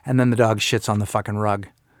 And then the dog shits on the fucking rug.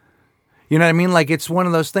 You know what I mean? Like, it's one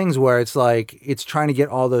of those things where it's like, it's trying to get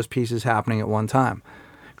all those pieces happening at one time.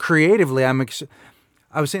 Creatively, I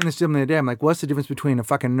was saying this to him the other day. I'm like, what's the difference between a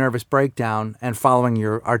fucking nervous breakdown and following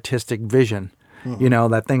your artistic vision?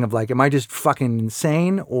 Mm-hmm. That thing of like, am I just fucking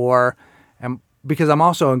insane because I'm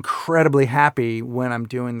also incredibly happy when I'm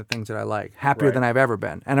doing the things that I like, happier than I've ever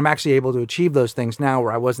been. And I'm actually able to achieve those things now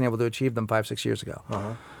where I wasn't able to achieve them 5-6 years ago.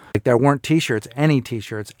 Uh-huh. Like there weren't T-shirts, any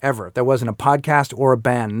T-shirts ever. There wasn't a podcast or a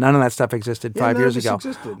band. None of that stuff existed 5 years ago.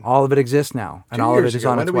 All of it exists now, and all of it is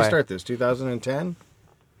on its way. When did we start this? 2010.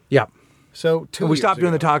 Yeah. So we stopped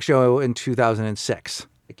doing the talk show in 2006.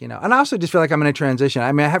 And I also just feel like I'm in a transition.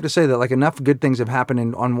 I mean, I have to say that like enough good things have happened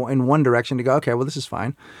in one direction to go, okay, well this is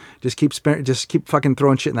fine. Just keep fucking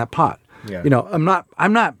throwing shit in that pot. Yeah. I'm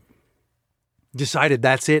not decided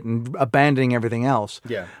that's it and abandoning everything else.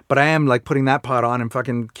 Yeah. But I am like putting that pot on and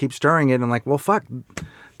fucking keep stirring it and like, well, fuck,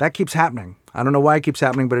 that keeps happening. I don't know why it keeps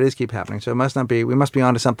happening, but it is keep happening. So we must be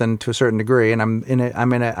onto something to a certain degree. And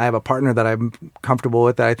I have a partner that I'm comfortable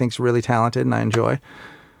with that I think is really talented and I enjoy.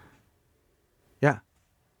 Yeah.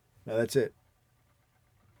 No, that's it.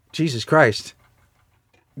 Jesus Christ.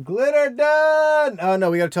 Glitter done. Oh no,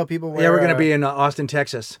 we got to tell people where. Yeah, we're going to be in Austin,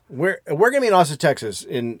 Texas. We're going to be in Austin, Texas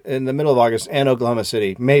in the middle of August, and Oklahoma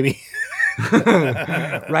City, maybe.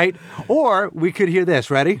 Right? Or we could hear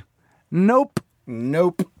this. Ready? Nope.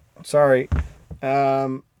 Nope. Sorry.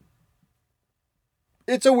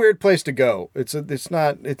 It's a weird place to go. It's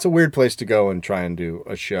a weird place to go and try and do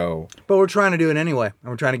a show But we're trying to do it anyway,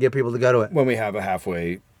 and we're trying to get people to go to it. when we have a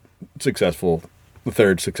halfway successful, the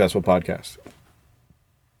third successful podcast.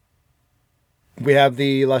 We have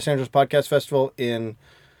the Los Angeles Podcast Festival in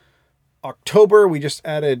October. We just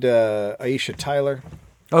added Aisha Tyler.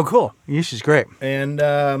 Oh, cool. She's great. And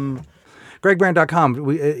GregBarron.com.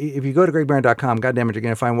 If you go to GregBarron.com, goddammit, you're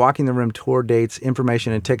going to find Walking the Room tour dates,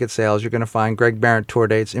 information, and ticket sales. You're going to find Greg Barron tour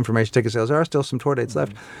dates, information, ticket sales. There are still some tour dates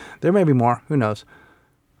left. There may be more. Who knows?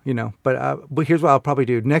 But here's what I'll probably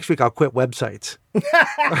do. Next week, I'll quit websites.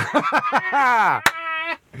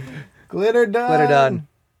 Glitter done. Glitter done.